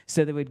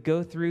 So they would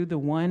go through the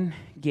one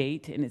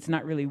gate, and it's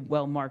not really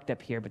well marked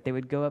up here, but they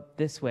would go up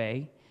this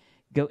way,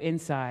 go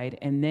inside,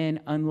 and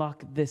then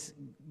unlock this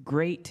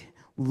great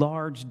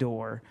large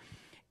door.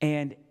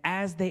 And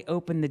as they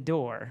opened the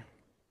door,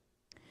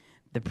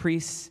 the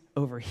priests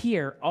over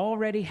here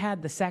already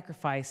had the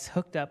sacrifice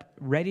hooked up,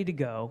 ready to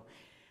go.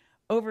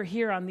 Over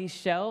here on these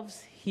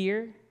shelves,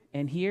 here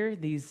and here,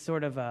 these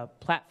sort of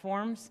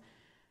platforms,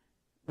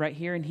 right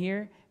here and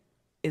here,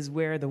 is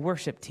where the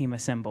worship team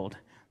assembled.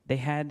 They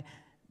had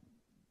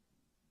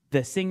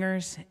the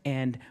singers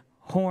and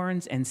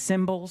horns and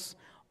cymbals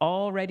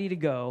all ready to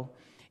go.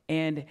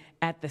 And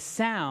at the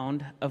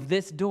sound of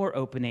this door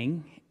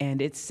opening,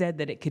 and it's said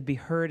that it could be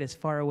heard as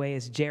far away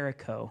as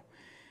Jericho.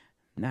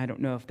 And I don't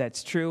know if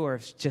that's true or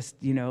if it's just,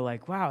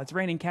 like, wow, it's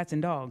raining cats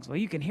and dogs. Well,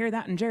 you can hear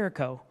that in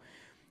Jericho.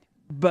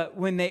 But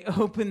when they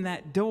opened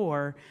that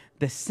door,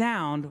 the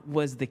sound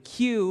was the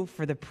cue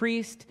for the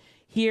priest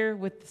here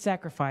with the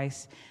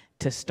sacrifice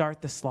to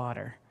start the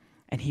slaughter.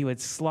 And he would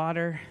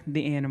slaughter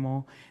the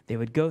animal. They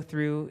would go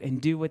through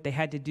and do what they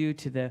had to do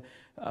to the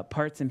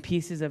parts and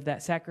pieces of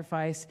that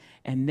sacrifice.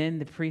 And then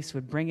the priest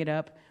would bring it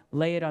up,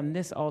 lay it on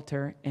this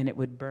altar, and it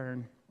would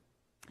burn.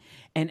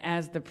 And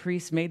as the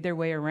priests made their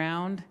way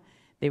around,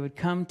 they would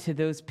come to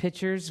those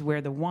pitchers where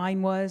the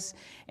wine was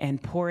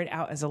and pour it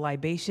out as a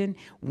libation.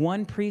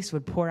 One priest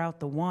would pour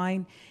out the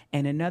wine,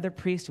 and another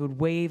priest would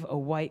wave a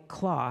white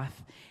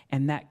cloth,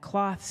 and that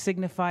cloth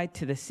signified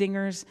to the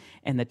singers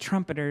and the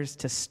trumpeters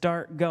to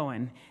start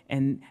going.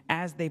 And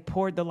as they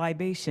poured the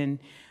libation,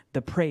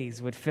 the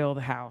praise would fill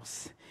the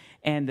house.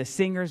 And the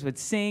singers would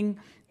sing,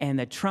 and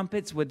the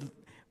trumpets would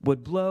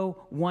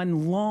blow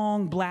one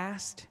long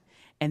blast,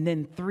 and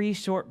then 3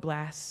 short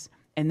blasts,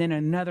 and then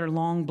another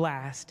long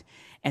blast.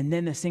 And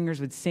then the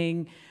singers would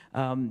sing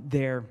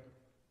their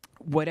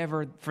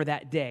whatever for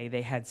that day.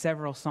 They had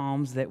several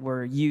psalms that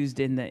were used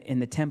in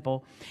the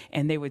temple,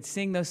 and they would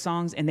sing those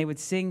songs, and they would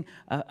sing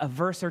a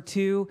verse or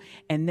two,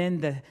 and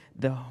then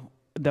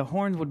the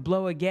horn would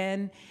blow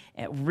again,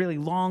 a really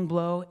long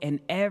blow, and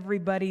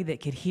everybody that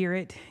could hear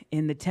it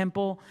in the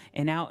temple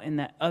and out in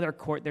the other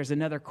court, there's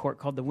another court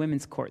called the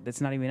women's court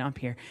that's not even up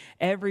here.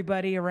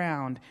 Everybody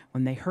around,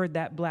 when they heard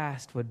that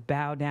blast, would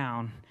bow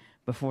down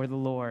before the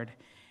Lord.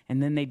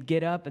 And then they'd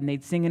get up and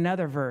they'd sing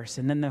another verse,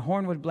 and then the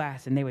horn would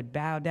blast and they would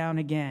bow down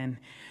again.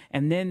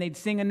 And then they'd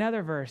sing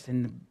another verse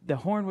and the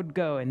horn would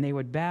go and they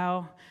would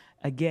bow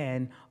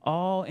again,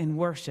 all in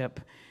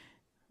worship.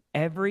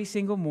 Every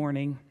single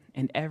morning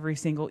and every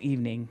single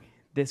evening,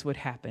 this would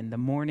happen, the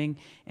morning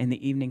and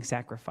the evening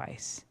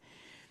sacrifice.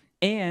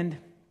 And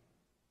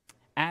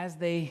as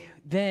they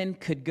then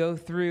could go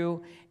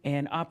through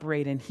and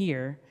operate in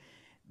here,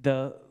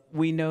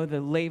 we know the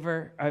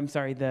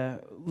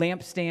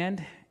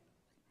lampstand.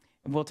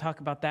 We'll talk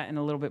about that in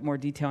a little bit more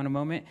detail in a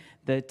moment.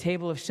 The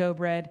table of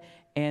showbread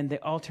and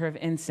the altar of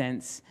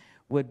incense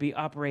would be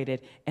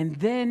operated. And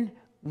then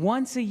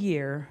once a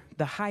year,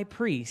 the high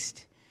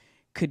priest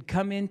could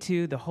come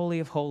into the Holy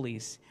of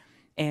Holies,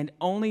 and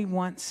only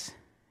once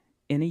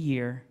in a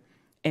year.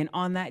 And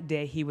on that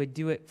day, he would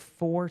do it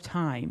 4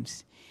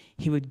 times.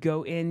 He would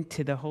go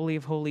into the Holy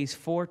of Holies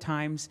 4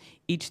 times,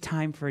 each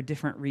time for a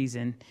different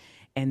reason.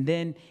 And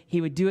then he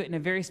would do it in a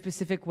very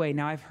specific way.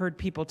 Now, I've heard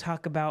people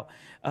talk about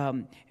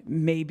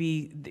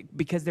maybe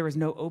because there was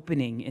no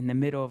opening in the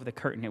middle of the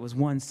curtain, it was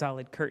one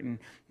solid curtain,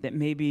 that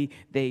maybe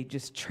they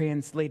just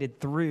translated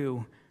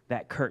through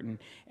that curtain.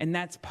 And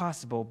that's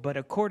possible. But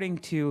according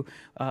to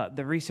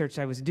the research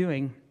I was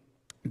doing,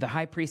 the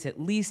high priest, at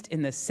least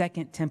in the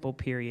Second Temple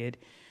period,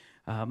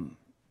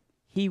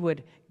 he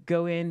would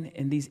go in,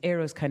 and these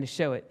arrows kind of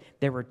show it.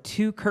 There were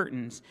 2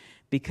 curtains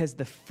because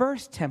the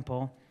first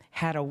temple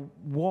had a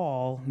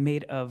wall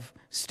made of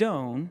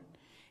stone,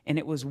 and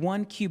it was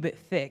 1 cubit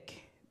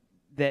thick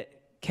that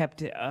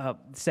kept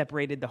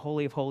separated the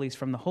Holy of Holies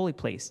from the holy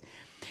place.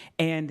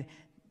 And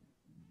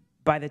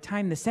by the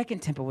time the second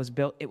temple was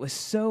built, it was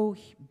so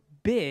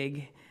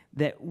big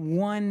that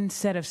 1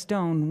 set of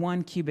stone,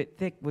 1 cubit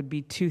thick, would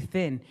be too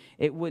thin.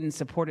 It wouldn't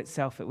support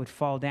itself. It would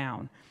fall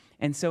down.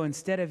 And so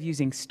instead of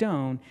using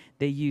stone,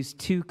 they used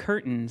 2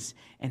 curtains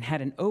and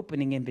had an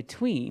opening in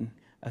between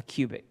a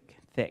cubit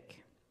thick.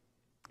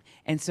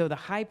 And so the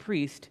high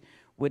priest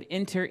would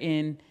enter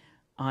in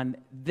on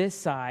this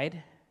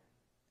side,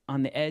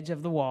 on the edge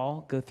of the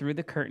wall, go through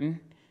the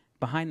curtain,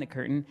 behind the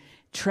curtain,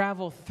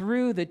 travel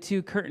through the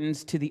 2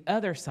 curtains to the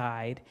other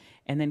side,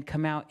 and then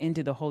come out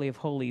into the Holy of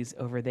Holies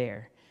over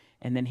there.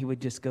 And then he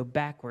would just go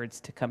backwards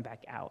to come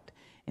back out.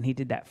 And he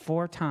did that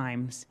 4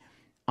 times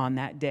on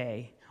that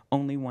day,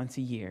 only once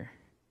a year.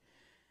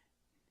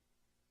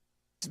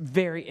 It's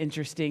very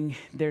interesting.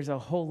 There's a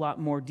whole lot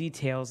more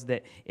details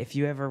that if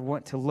you ever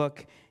want to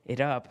look it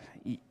up,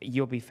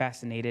 you'll be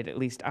fascinated. At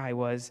least I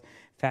was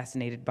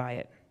fascinated by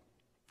it.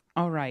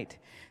 All right.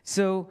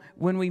 So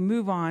when we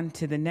move on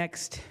to the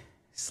next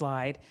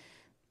slide,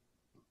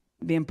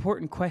 the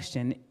important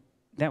question,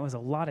 that was a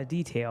lot of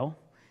detail,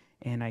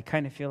 and I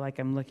kind of feel like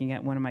I'm looking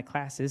at one of my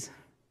classes,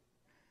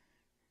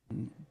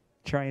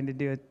 trying to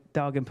do a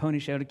dog and pony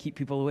show to keep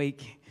people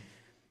awake.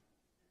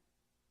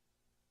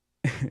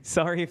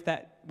 Sorry if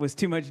that was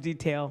too much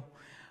detail,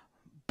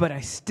 but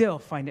I still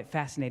find it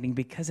fascinating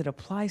because it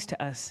applies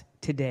to us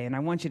today, and I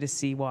want you to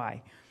see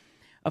why.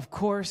 Of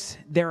course,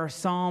 there are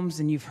psalms,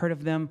 and you've heard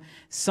of them,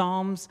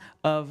 psalms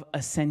of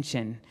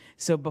ascension.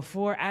 So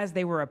before, as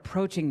they were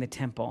approaching the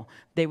temple,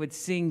 they would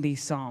sing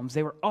these psalms.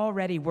 They were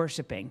already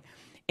worshiping.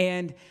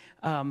 And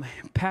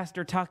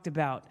Pastor talked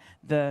about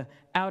the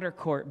outer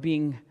court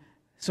being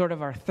sort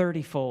of our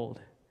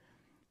 30-fold,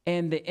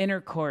 and the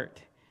inner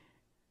court,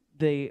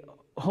 the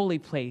holy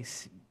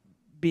place,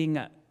 being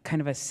a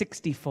kind of a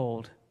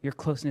 60-fold, your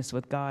closeness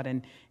with God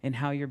and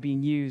how you're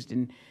being used.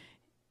 And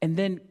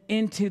then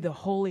into the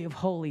Holy of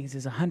Holies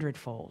is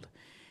 100-fold.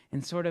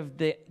 And sort of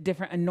the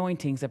different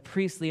anointings, a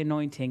priestly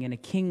anointing and a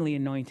kingly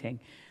anointing.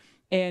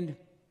 And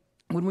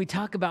when we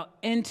talk about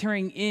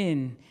entering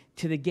in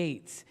to the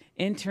gates,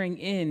 entering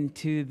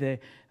into the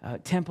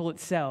temple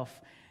itself,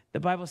 the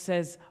Bible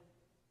says,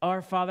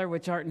 "Our Father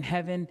which art in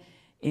heaven,"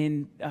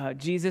 in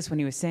Jesus, when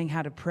he was saying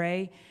how to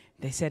pray,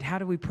 they said, "How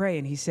do we pray?"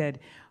 And he said,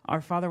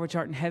 "Our Father which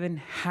art in heaven,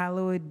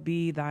 hallowed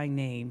be thy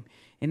name."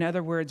 In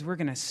other words, we're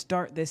going to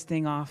start this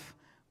thing off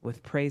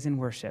with praise and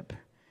worship.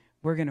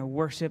 We're going to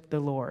worship the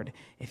Lord.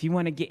 If you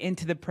want to get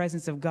into the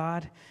presence of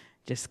God,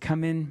 just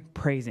come in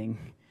praising.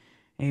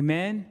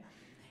 Amen.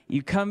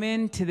 You come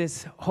into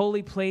this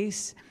holy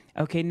place.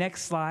 Okay,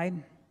 next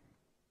slide.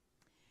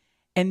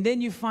 And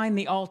then you find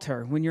the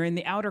altar. When you're in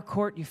the outer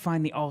court, you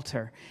find the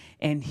altar.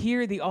 And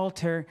here the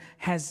altar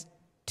has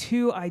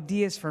two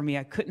ideas for me.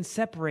 I couldn't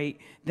separate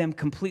them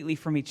completely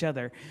from each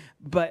other.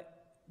 But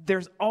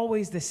there's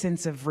always the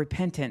sense of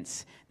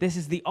repentance. This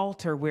is the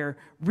altar where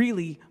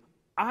really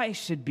I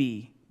should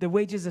be. The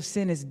wages of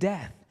sin is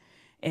death.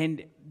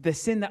 And the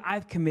sin that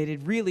I've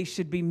committed really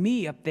should be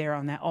me up there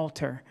on that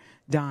altar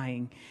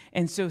dying.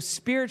 And so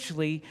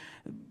spiritually,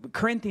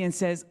 Corinthians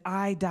says,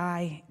 I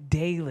die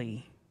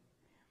daily.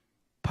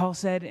 Paul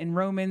said in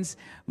Romans,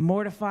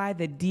 mortify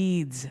the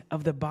deeds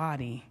of the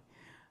body.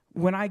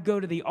 When I go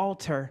to the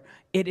altar,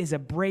 it is a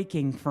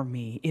breaking for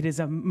me. It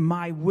is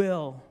my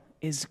will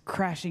is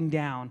crashing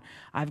down.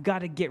 I've got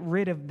to get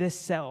rid of this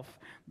self.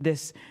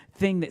 This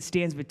thing that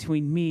stands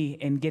between me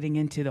and getting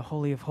into the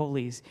Holy of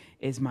Holies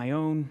is my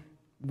own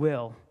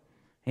will.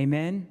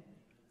 Amen?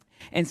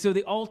 And so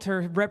the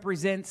altar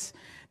represents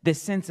the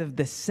sense of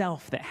the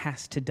self that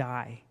has to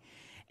die.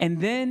 And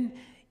then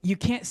you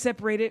can't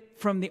separate it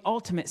from the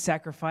ultimate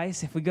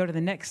sacrifice. If we go to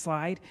the next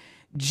slide,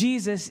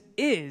 Jesus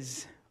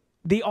is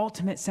the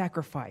ultimate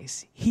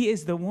sacrifice. He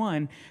is the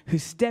one who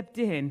stepped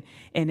in,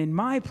 and in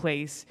my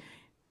place,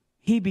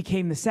 he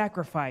became the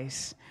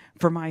sacrifice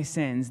for my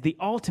sins, the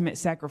ultimate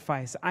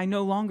sacrifice. I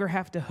no longer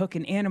have to hook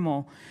an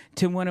animal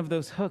to one of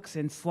those hooks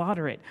and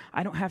slaughter it.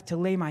 I don't have to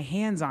lay my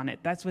hands on it.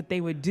 That's what they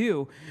would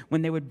do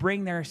when they would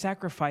bring their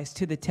sacrifice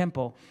to the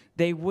temple.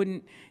 They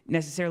wouldn't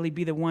necessarily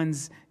be the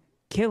ones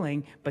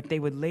killing, but they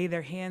would lay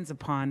their hands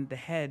upon the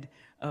head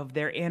of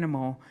their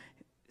animal,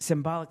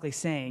 symbolically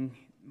saying,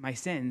 my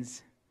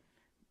sins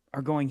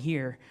are going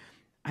here.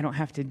 I don't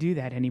have to do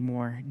that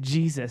anymore.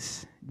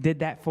 Jesus did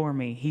that for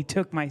me. He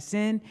took my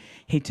sin.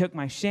 He took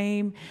my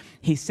shame.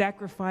 He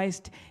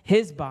sacrificed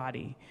his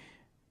body,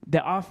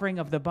 the offering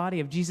of the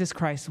body of Jesus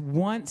Christ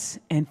once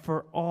and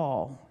for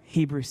all,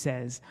 Hebrews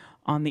says,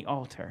 on the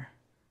altar.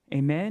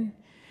 Amen?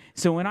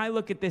 So when I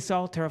look at this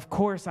altar, of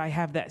course, I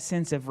have that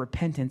sense of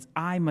repentance.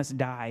 I must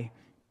die.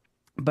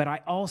 But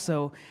I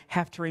also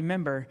have to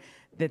remember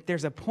that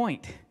there's a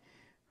point.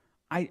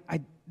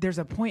 There's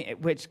a point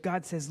at which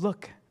God says,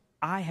 look,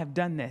 I have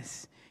done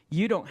this.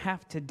 You don't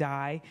have to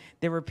die.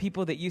 There were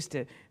people that used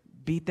to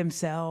beat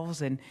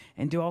themselves and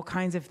do all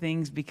kinds of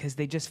things because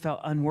they just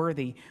felt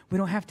unworthy. We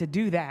don't have to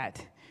do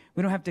that.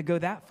 We don't have to go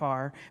that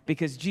far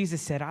because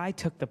Jesus said, I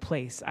took the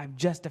place. I've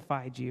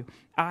justified you.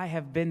 I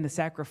have been the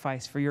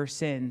sacrifice for your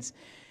sins.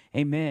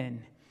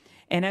 Amen.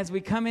 And as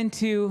we come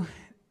into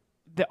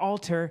the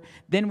altar,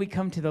 then we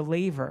come to the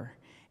laver.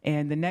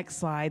 And the next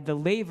slide, the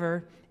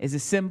laver is a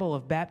symbol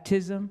of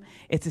baptism.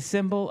 It's a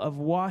symbol of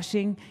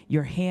washing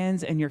your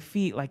hands and your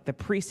feet like the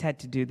priests had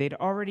to do. They'd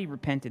already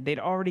repented. They'd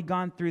already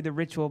gone through the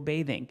ritual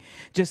bathing,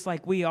 just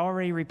like we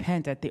already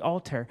repent at the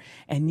altar.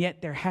 And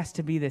yet there has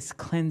to be this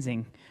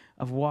cleansing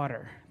of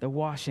water, the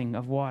washing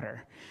of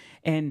water.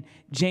 And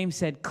James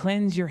said,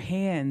 cleanse your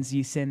hands,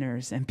 ye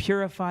sinners, and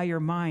purify your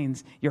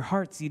minds, your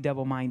hearts, ye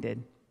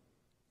double-minded.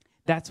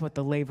 That's what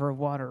the laver of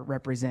water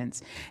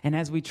represents. And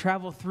as we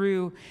travel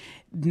through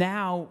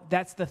now,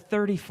 that's the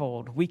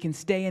 30-fold. We can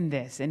stay in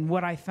this. And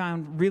what I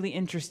found really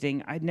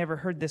interesting, I'd never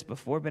heard this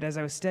before, but as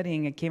I was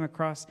studying, I came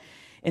across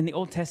in the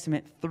Old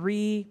Testament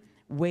 3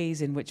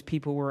 ways in which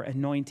people were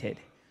anointed.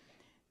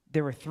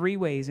 There were 3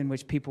 ways in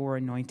which people were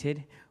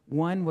anointed.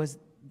 One was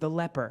the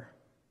leper.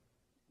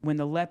 When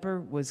the leper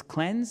was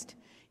cleansed,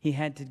 he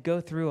had to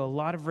go through a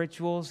lot of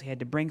rituals. He had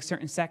to bring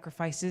certain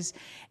sacrifices.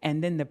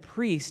 And then the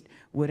priest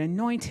would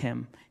anoint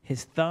him,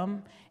 his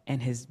thumb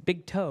and his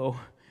big toe,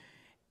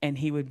 and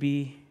he would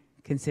be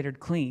considered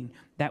clean.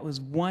 That was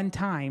one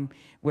time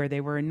where they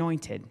were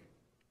anointed.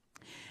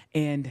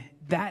 And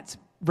that's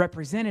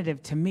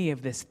representative to me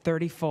of this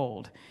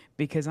 30-fold,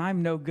 because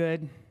I'm no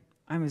good.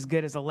 I'm as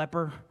good as a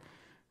leper,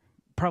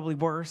 probably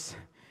worse,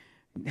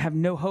 have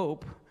no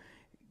hope,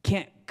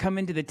 can't come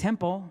into the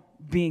temple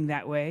being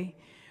that way.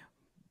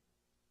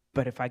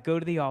 But if I go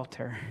to the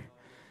altar,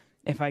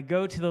 if I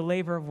go to the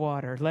laver of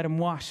water, let him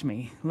wash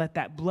me, let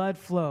that blood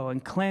flow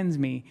and cleanse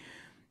me,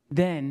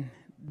 then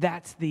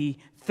that's the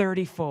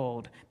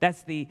 30-fold.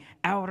 That's the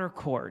outer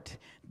court,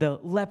 the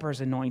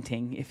leper's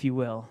anointing, if you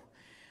will.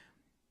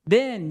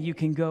 Then you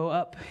can go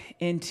up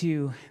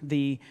into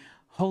the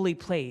holy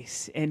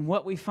place. And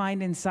what we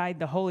find inside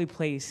the holy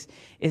place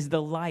is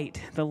the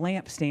light, the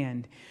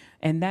lampstand.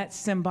 And that's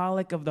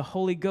symbolic of the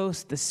Holy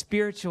Ghost, the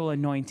spiritual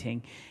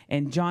anointing.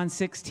 And John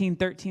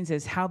 16:13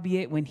 says,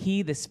 "Howbeit, when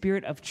he, the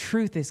Spirit of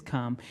truth, is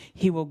come,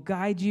 he will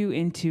guide you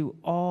into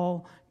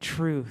all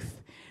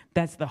truth."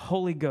 That's the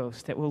Holy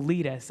Ghost that will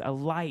lead us, a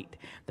light.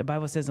 The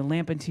Bible says, a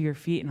lamp unto your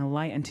feet and a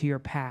light unto your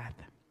path.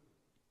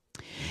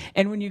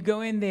 And when you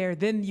go in there,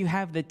 then you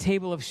have the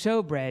table of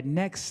showbread.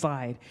 Next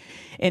slide.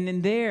 And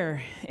in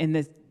there, in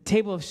the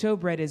table of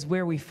showbread is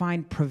where we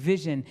find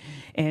provision.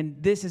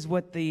 And this is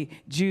what the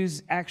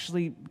Jews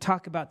actually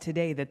talk about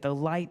today, that the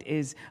light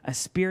is a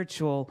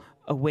spiritual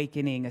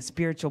awakening, a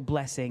spiritual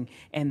blessing.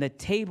 And the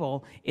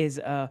table is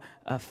a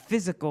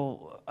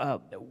physical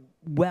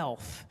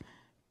wealth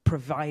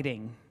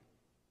providing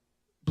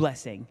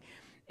blessing.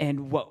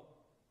 And what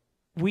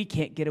we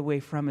can't get away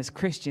from as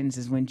Christians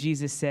is when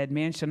Jesus said,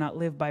 "Man shall not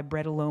live by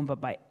bread alone,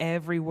 but by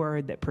every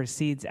word that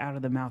proceeds out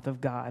of the mouth of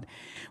God."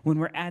 When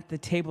we're at the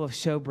table of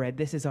showbread,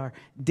 this is our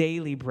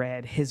daily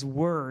bread, his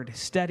word,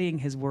 studying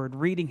his word,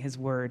 reading his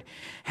word,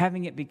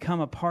 having it become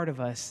a part of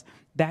us.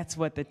 That's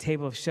what the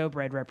table of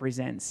showbread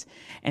represents.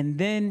 And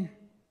then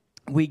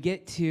we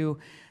get to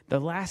the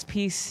last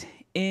piece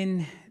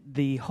in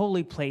the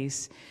holy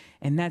place,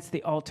 and that's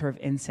the altar of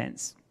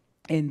incense.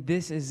 And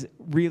this is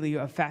really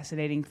a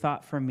fascinating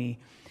thought for me.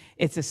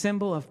 It's a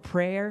symbol of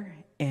prayer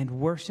and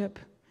worship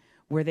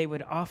where they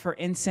would offer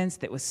incense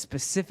that was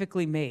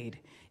specifically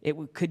made. It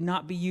could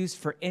not be used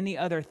for any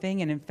other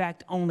thing. And in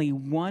fact, only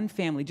one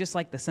family, just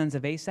like the sons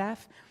of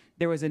Asaph,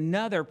 there was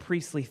another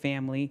priestly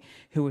family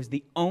who was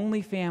the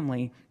only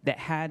family that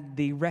had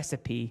the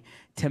recipe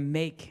to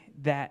make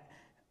that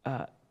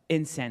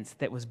incense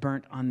that was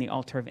burnt on the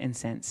altar of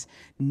incense.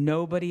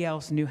 Nobody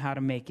else knew how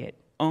to make it.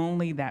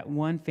 Only that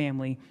one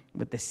family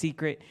with the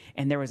secret,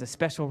 and there was a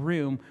special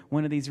room,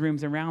 one of these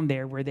rooms around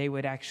there where they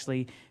would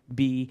actually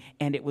be,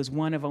 and it was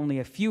one of only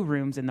a few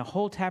rooms in the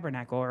whole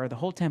tabernacle or the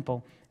whole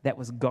temple that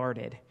was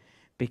guarded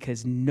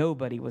because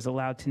nobody was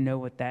allowed to know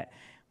what that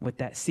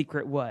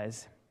secret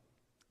was.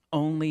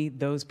 Only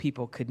those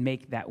people could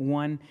make that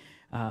one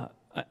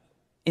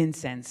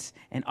incense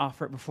and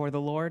offer it before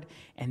the Lord,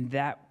 and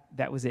that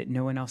was it.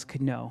 No one else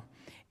could know.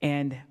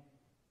 And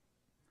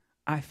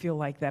I feel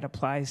like that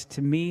applies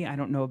to me. I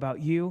don't know about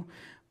you,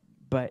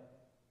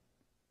 but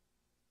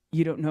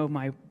you don't know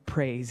my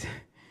praise.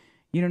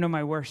 You don't know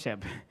my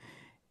worship.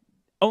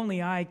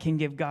 Only I can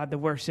give God the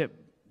worship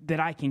that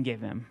I can give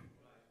him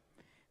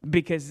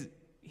because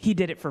he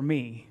did it for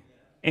me.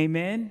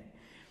 Amen?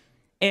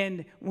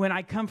 And when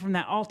I come from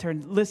that altar,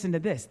 and listen to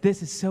this.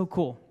 This is so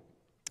cool.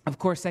 Of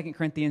course, 2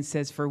 Corinthians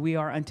says, "For we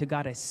are unto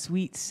God a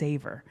sweet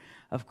savor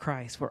of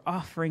Christ." We're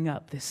offering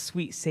up this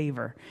sweet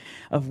savor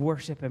of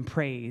worship and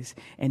praise,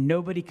 and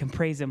nobody can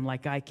praise him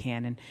like I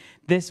can. And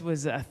this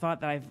was a thought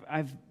that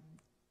I've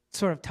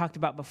sort of talked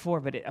about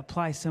before, but it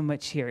applies so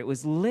much here. It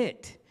was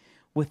lit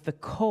with the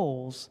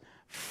coals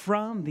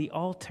from the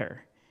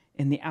altar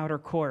in the outer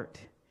court.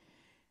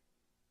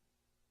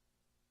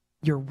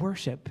 Your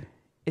worship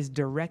is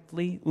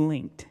directly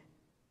linked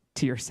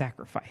to your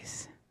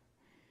sacrifice.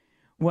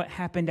 What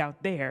happened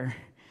out there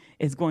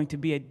is going to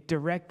be a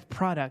direct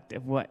product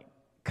of what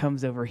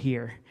comes over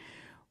here.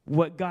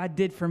 What God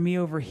did for me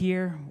over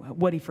here,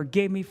 what he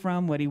forgave me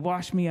from, what he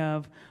washed me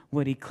of,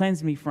 what he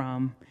cleansed me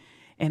from,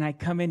 and I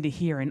come into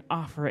here and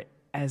offer it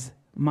as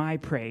my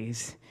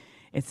praise.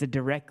 It's a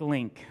direct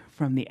link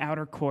from the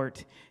outer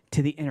court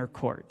to the inner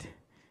court.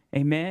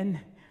 Amen?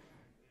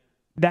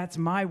 That's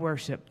my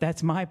worship.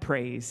 That's my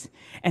praise.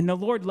 And the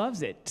Lord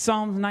loves it.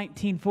 Psalms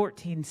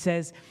 19:14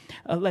 says,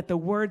 "Let the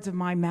words of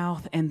my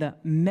mouth and the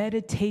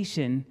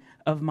meditation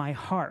of my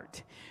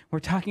heart." We're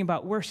talking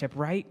about worship,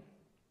 right?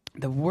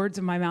 The words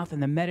of my mouth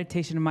and the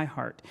meditation of my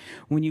heart.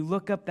 When you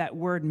look up that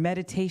word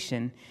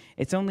meditation,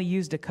 it's only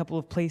used a couple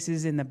of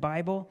places in the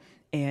Bible,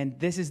 and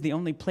this is the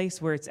only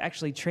place where it's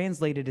actually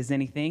translated as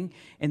anything.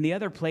 And the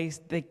other place,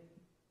 they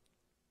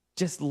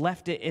just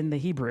left it in the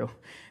Hebrew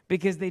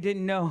because they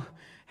didn't know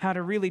how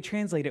to really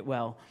translate it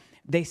well.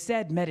 They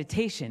said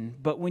meditation,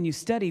 but when you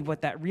study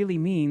what that really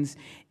means,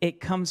 it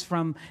comes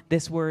from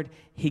this word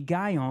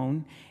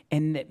higgaion,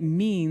 and it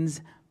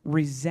means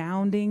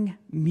resounding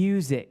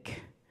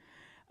music,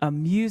 a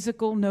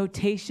musical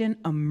notation,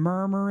 a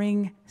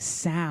murmuring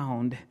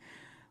sound.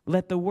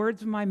 Let the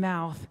words of my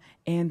mouth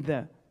and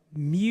the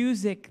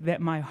music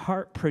that my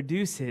heart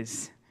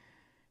produces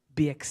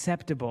be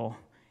acceptable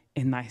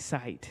in thy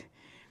sight.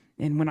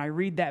 And when I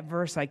read that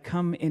verse, I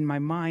come in my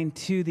mind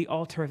to the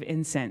altar of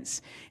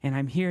incense. And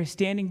I'm here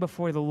standing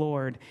before the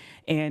Lord.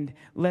 And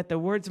let the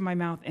words of my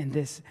mouth and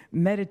this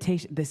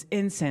meditation, this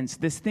incense,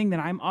 this thing that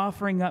I'm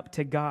offering up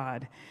to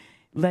God,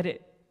 let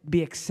it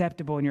be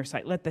acceptable in your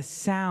sight. Let the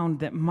sound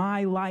that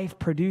my life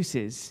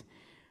produces.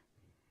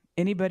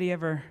 Anybody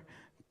ever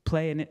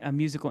play a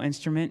musical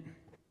instrument?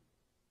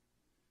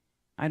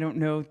 I don't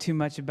know too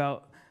much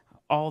about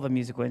all the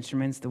musical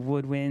instruments, the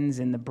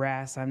woodwinds and the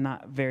brass I'm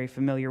not very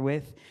familiar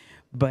with,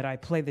 but I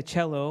play the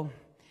cello,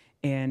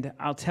 and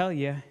I'll tell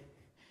you,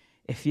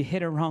 if you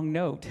hit a wrong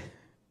note,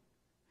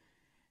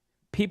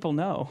 people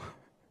know.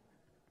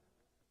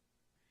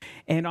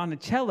 And on a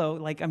cello,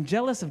 like, I'm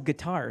jealous of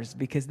guitars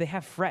because they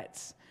have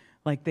frets.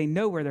 Like, they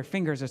know where their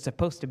fingers are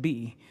supposed to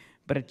be.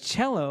 But a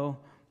cello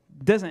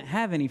doesn't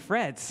have any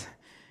frets.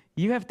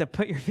 You have to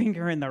put your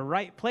finger in the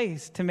right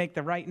place to make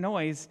the right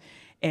noise.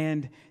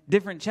 And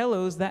different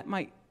cellos, that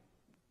might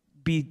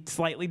be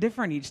slightly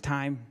different each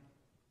time.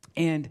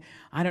 And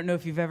I don't know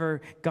if you've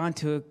ever gone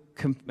to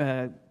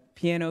a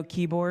piano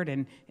keyboard,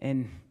 and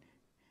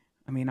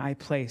I mean, I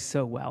play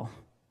so well.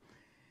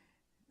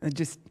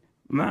 Just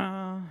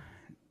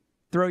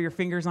throw your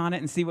fingers on it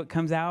and see what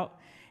comes out.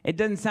 It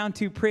doesn't sound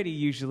too pretty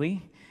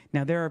usually.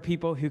 Now, there are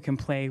people who can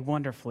play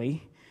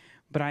wonderfully,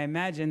 but I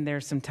imagine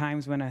there's some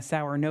times when a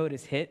sour note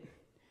is hit.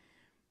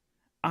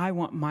 I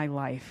want my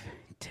life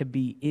to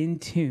be in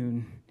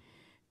tune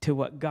to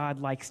what God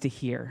likes to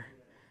hear.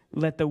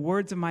 Let the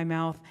words of my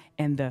mouth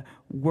and the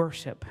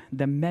worship,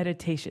 the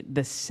meditation,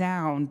 the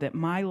sound that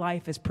my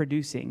life is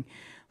producing,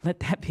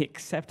 let that be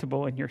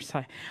acceptable in your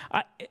sight.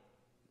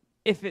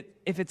 If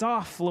it's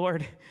off,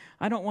 Lord,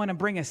 I don't want to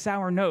bring a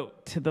sour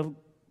note to the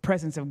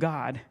presence of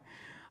God.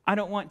 I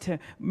don't want to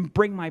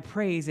bring my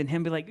praise and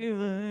him be like,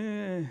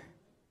 ugh.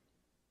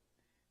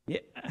 Yeah,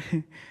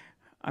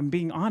 I'm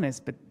being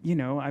honest, but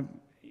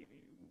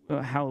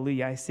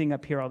hallelujah, I sing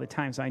up here all the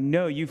time, so I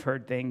know you've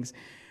heard things,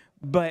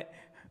 but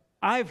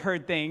I've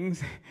heard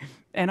things,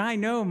 and I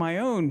know my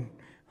own,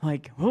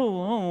 like,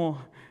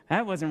 oh,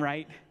 that wasn't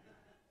right.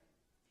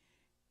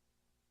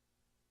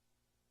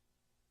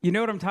 You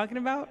know what I'm talking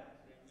about?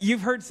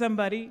 You've heard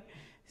somebody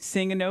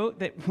sing a note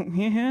that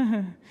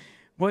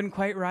wasn't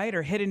quite right,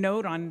 or hit a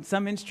note on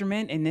some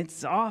instrument, and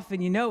it's off,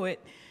 and you know it.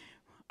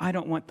 I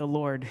don't want the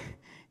Lord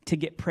to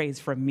get praise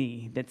from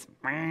me.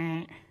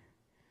 I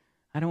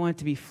don't want it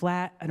to be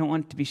flat. I don't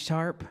want it to be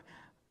sharp.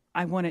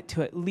 I want it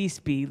to at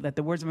least be, let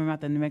the words of my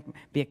mouth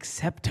be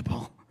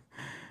acceptable.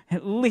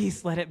 At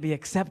least let it be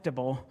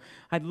acceptable.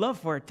 I'd love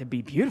for it to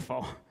be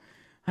beautiful.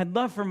 I'd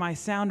love for my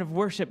sound of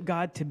worship,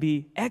 God, to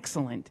be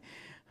excellent.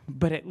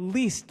 But at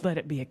least let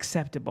it be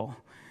acceptable.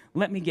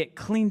 Let me get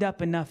cleaned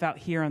up enough out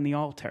here on the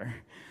altar.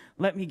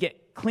 Let me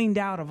get cleaned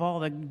out of all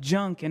the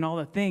junk and all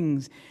the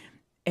things,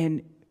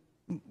 and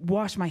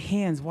wash my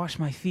hands, wash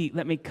my feet.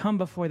 Let me come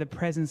before the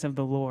presence of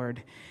the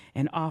Lord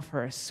and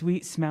offer a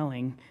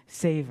sweet-smelling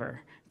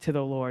savor to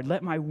the Lord.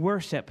 Let my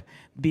worship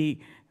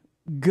be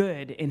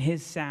good in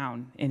his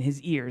sound, in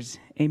his ears.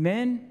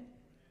 Amen?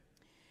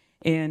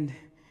 And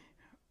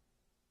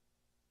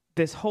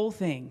this whole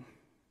thing,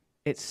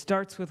 it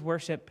starts with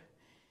worship.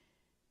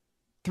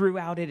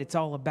 Throughout it, it's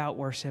all about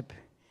worship.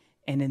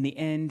 And in the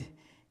end,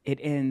 it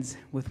ends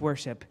with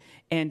worship.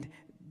 And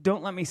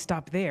don't let me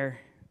stop there.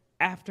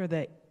 After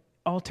the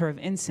altar of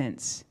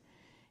incense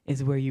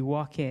is where you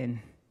walk in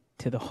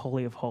to the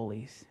Holy of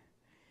Holies.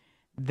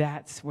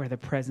 That's where the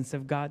presence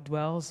of God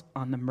dwells,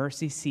 on the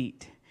mercy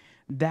seat.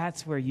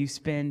 That's where you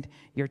spend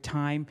your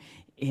time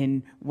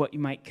in what you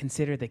might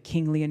consider the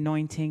kingly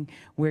anointing,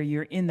 where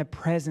you're in the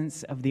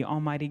presence of the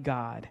Almighty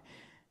God.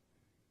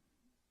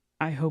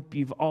 I hope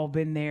you've all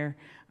been there.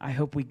 I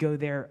hope we go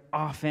there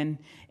often.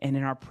 And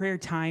in our prayer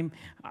time,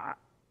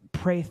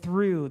 pray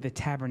through the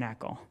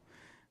tabernacle.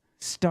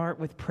 Start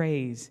with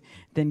praise,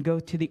 then go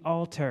to the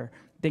altar,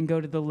 then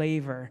go to the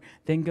laver,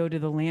 then go to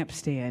the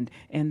lampstand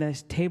and the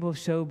table of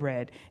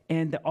showbread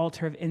and the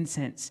altar of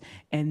incense,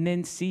 and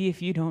then see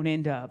if you don't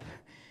end up,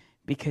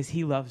 because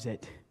he loves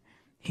it.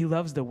 He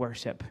loves the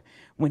worship.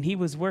 When he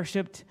was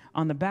worshiped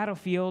on the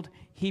battlefield,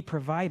 he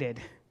provided.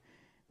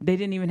 They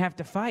didn't even have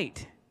to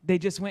fight. They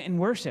just went and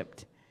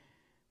worshiped.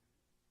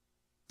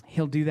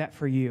 He'll do that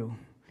for you.